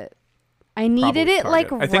Target. I needed Probably it like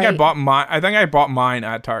Target. I think I bought mine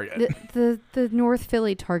at Target. the North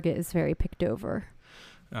Philly Target is very picked over.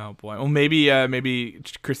 Oh boy. Well, maybe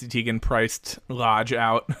Chrissy Teigen priced Lodge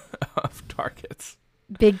out of Targets.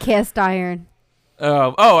 Big cast iron.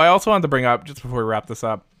 I also wanted to bring up, just before we wrap this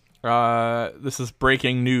up, this is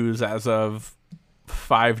breaking news as of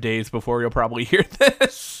 5 days before you'll probably hear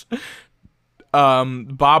this.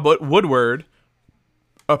 Bob Woodward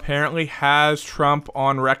apparently has Trump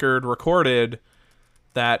on record recorded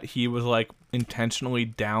that he was like intentionally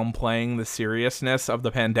downplaying the seriousness of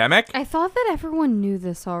the pandemic. I thought that everyone knew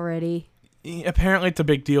this already. Apparently it's a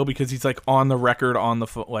big deal because he's like on the record on the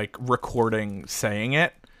like recording saying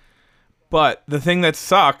it. But the thing that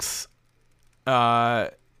sucks,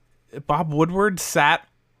 Bob Woodward sat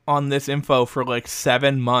on this info for like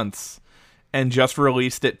 7 months and just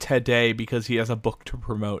released it today because he has a book to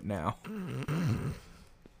promote now.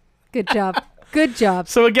 Good job. Good job.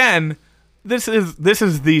 So again, this is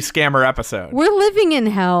the scammer episode. We're living in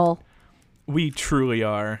hell. We truly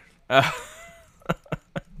are.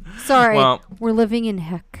 Sorry. Well- We're living in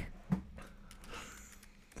heck.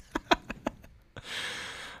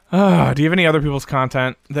 Do you have any other people's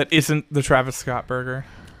content that isn't the Travis Scott burger?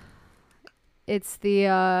 It's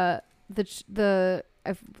the it's the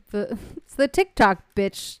TikTok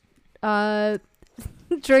bitch.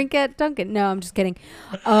 Drink at Dunkin'. No, I'm just kidding.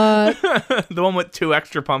 The one with 2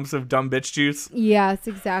 extra pumps of dumb bitch juice? Yes,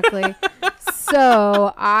 exactly.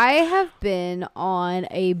 So I have been on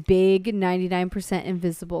a big 99%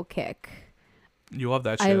 invisible kick. You love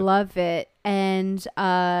that shit. I love it. And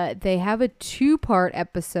they have a 2-part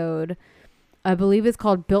episode. I believe it's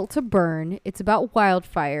called Built to Burn. It's about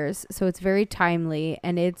wildfires, so it's very timely.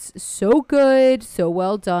 And it's so good, so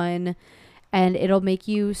well done. And it'll make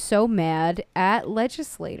you so mad at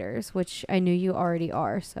legislators, which I knew you already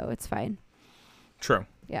are, so it's fine. True.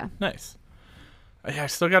 Yeah. Nice. Yeah, I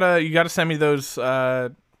still you gotta send me those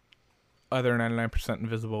other 99%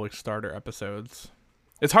 invisible like starter episodes.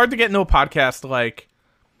 It's hard to get into a podcast like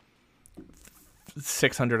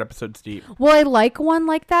 600 episodes deep. Well, I like one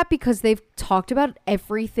like that because they've talked about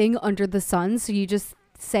everything under the sun, so you just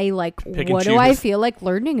say like, what do I feel like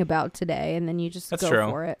learning about today? And then you just go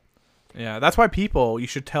for it. Yeah, that's why you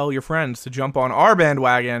should tell your friends to jump on our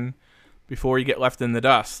bandwagon before you get left in the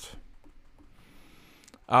dust.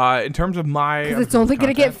 In terms of my... Because it's only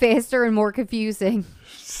going to get faster and more confusing.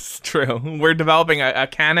 It's true. We're developing a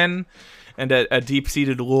canon and a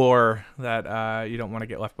deep-seated lore that you don't want to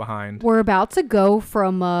get left behind. We're about to go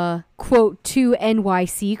from, quote, 2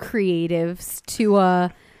 NYC creatives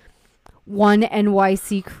to 1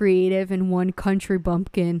 NYC creative and 1 country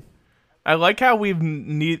bumpkin. I like how we've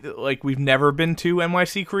never been 2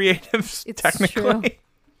 NYC creatives. It's technically.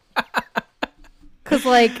 Because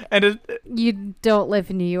like you don't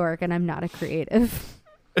live in New York, and I'm not a creative.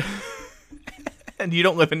 And you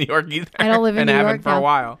don't live in New York either. I don't live in New York haven't for a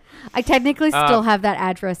while. I technically still have that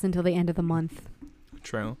address until the end of the month.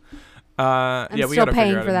 True. I'm still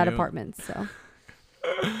paying for that apartment, so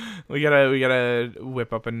we gotta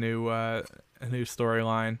whip up a new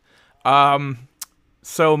storyline.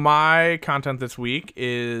 So my content this week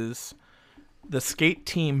is the skate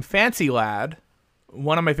team Fancy Lad,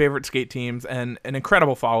 one of my favorite skate teams and an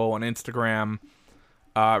incredible follow on Instagram,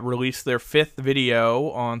 released their 5th video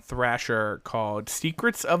on Thrasher called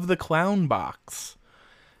Secrets of the Clown Box.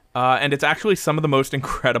 And it's actually some of the most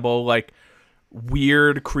incredible, like,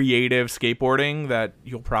 weird, creative skateboarding that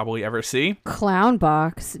you'll probably ever see. Clown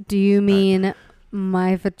box? Do you mean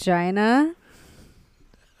my vagina?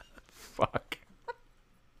 Fuck.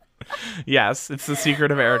 Yes, it's the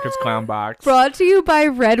secret of Erica's clown box. Brought to you by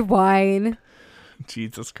Red Wine.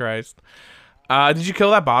 Jesus Christ. Did you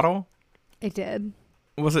kill that bottle? I did.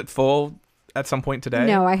 Was it full at some point today?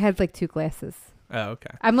 No, I had like 2 glasses. Oh,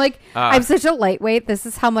 okay. I'm like, I'm such a lightweight. This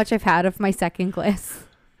is how much I've had of my second glass.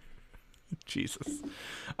 Jesus.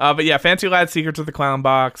 But yeah, Fancy Lad, Secrets of the Clown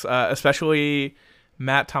Box, especially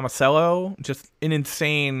Matt Tomasello, just an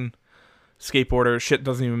insane skateboarder. Shit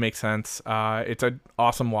doesn't even make sense. It's an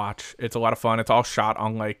awesome watch. It's a lot of fun. It's all shot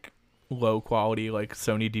on like low quality like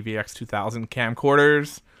Sony DVX 2000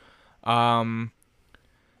 camcorders.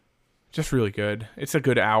 Just really good. It's a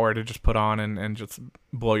good hour to just put on and just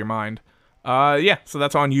blow your mind. Yeah, so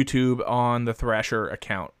that's on YouTube on the Thrasher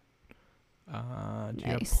account. Do you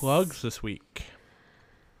have Nice. plugs this week?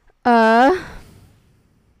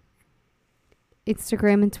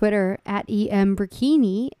 Instagram and Twitter at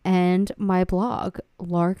embrikini and my blog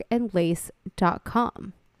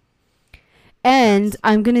larkandlace.com. And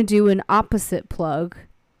I'm going to do an opposite plug.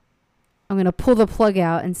 I'm going to pull the plug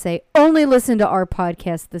out and say only listen to our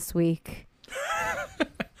podcast this week.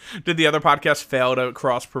 Did the other podcast fail to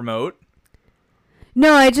cross promote?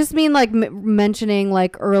 No, I just mean like mentioning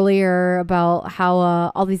like earlier about how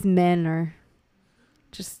all these men are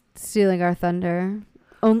just stealing our thunder.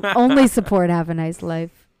 Only support Have a Nice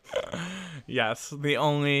Life. Yes, the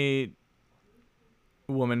only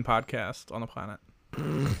woman podcast on the planet.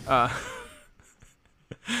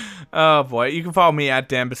 Oh boy, you can follow me at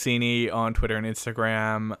Dan Bassini on Twitter and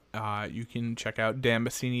Instagram. You can check out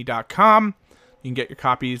danbassini.com. You can get your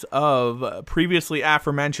copies of previously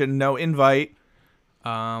aforementioned No Invite.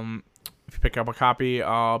 If you pick up a copy,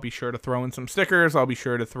 I'll be sure to throw in some stickers. I'll be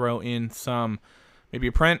sure to throw in some, maybe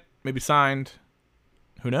a print, maybe signed.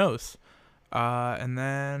 Who knows? And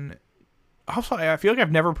then also, I feel like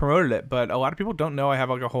I've never promoted it, but a lot of people don't know I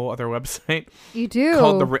have like a whole other website You do.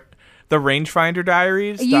 called the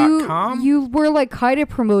rangefinderdiaries.com. You were like kind of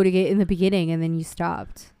promoting it in the beginning and then you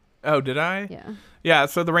stopped. Oh, did I? Yeah. Yeah,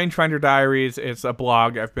 so the Rangefinder Diaries is a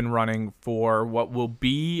blog I've been running for what will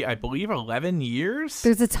be, I believe, 11 years.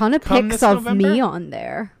 There's a ton of Come pics this of November? me on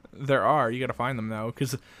there. There are. You got to find them, though,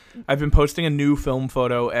 because I've been posting a new film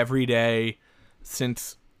photo every day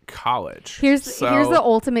since college. Here's the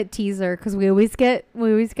ultimate teaser because we always get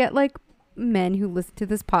like men who listen to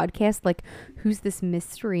this podcast like, who's this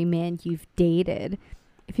mystery man you've dated?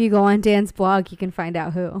 If you go on Dan's blog, you can find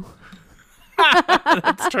out who.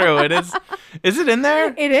 That's true. It is. Is it in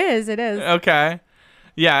there? It is. Okay.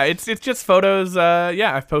 Yeah, it's just photos.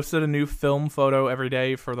 Yeah, I've posted a new film photo every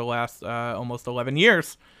day for the last almost 11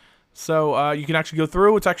 years. So you can actually go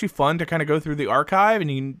through. It's actually fun to kind of go through the archive,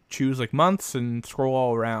 and you can choose like months and scroll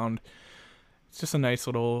all around. It's just a nice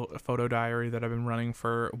little photo diary that I've been running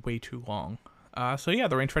for way too long. So yeah,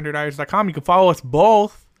 the rangefinderdiaries.com. You can follow us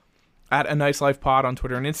both at A Nice Life Pod on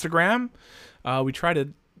Twitter and Instagram. We try to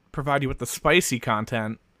provide you with the spicy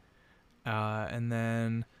content. And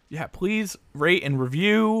then, yeah, please rate and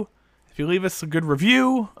review. If you leave us a good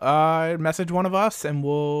review, message one of us and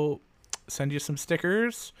we'll send you some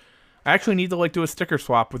stickers. I actually need to like do a sticker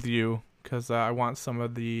swap with you because I want some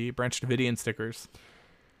of the Branch Davidian stickers.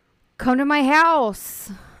 Come to my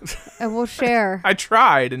house and we'll share. I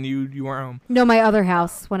tried and you weren't home. No, my other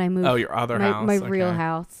house when I moved. Oh, your other house. My real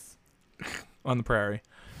house. On the prairie.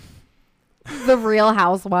 The Real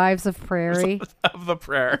Housewives of Prairie. Of the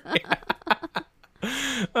prairie.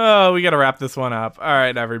 Oh, we got to wrap this one up. All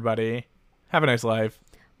right, everybody. Have a nice life.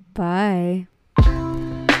 Bye.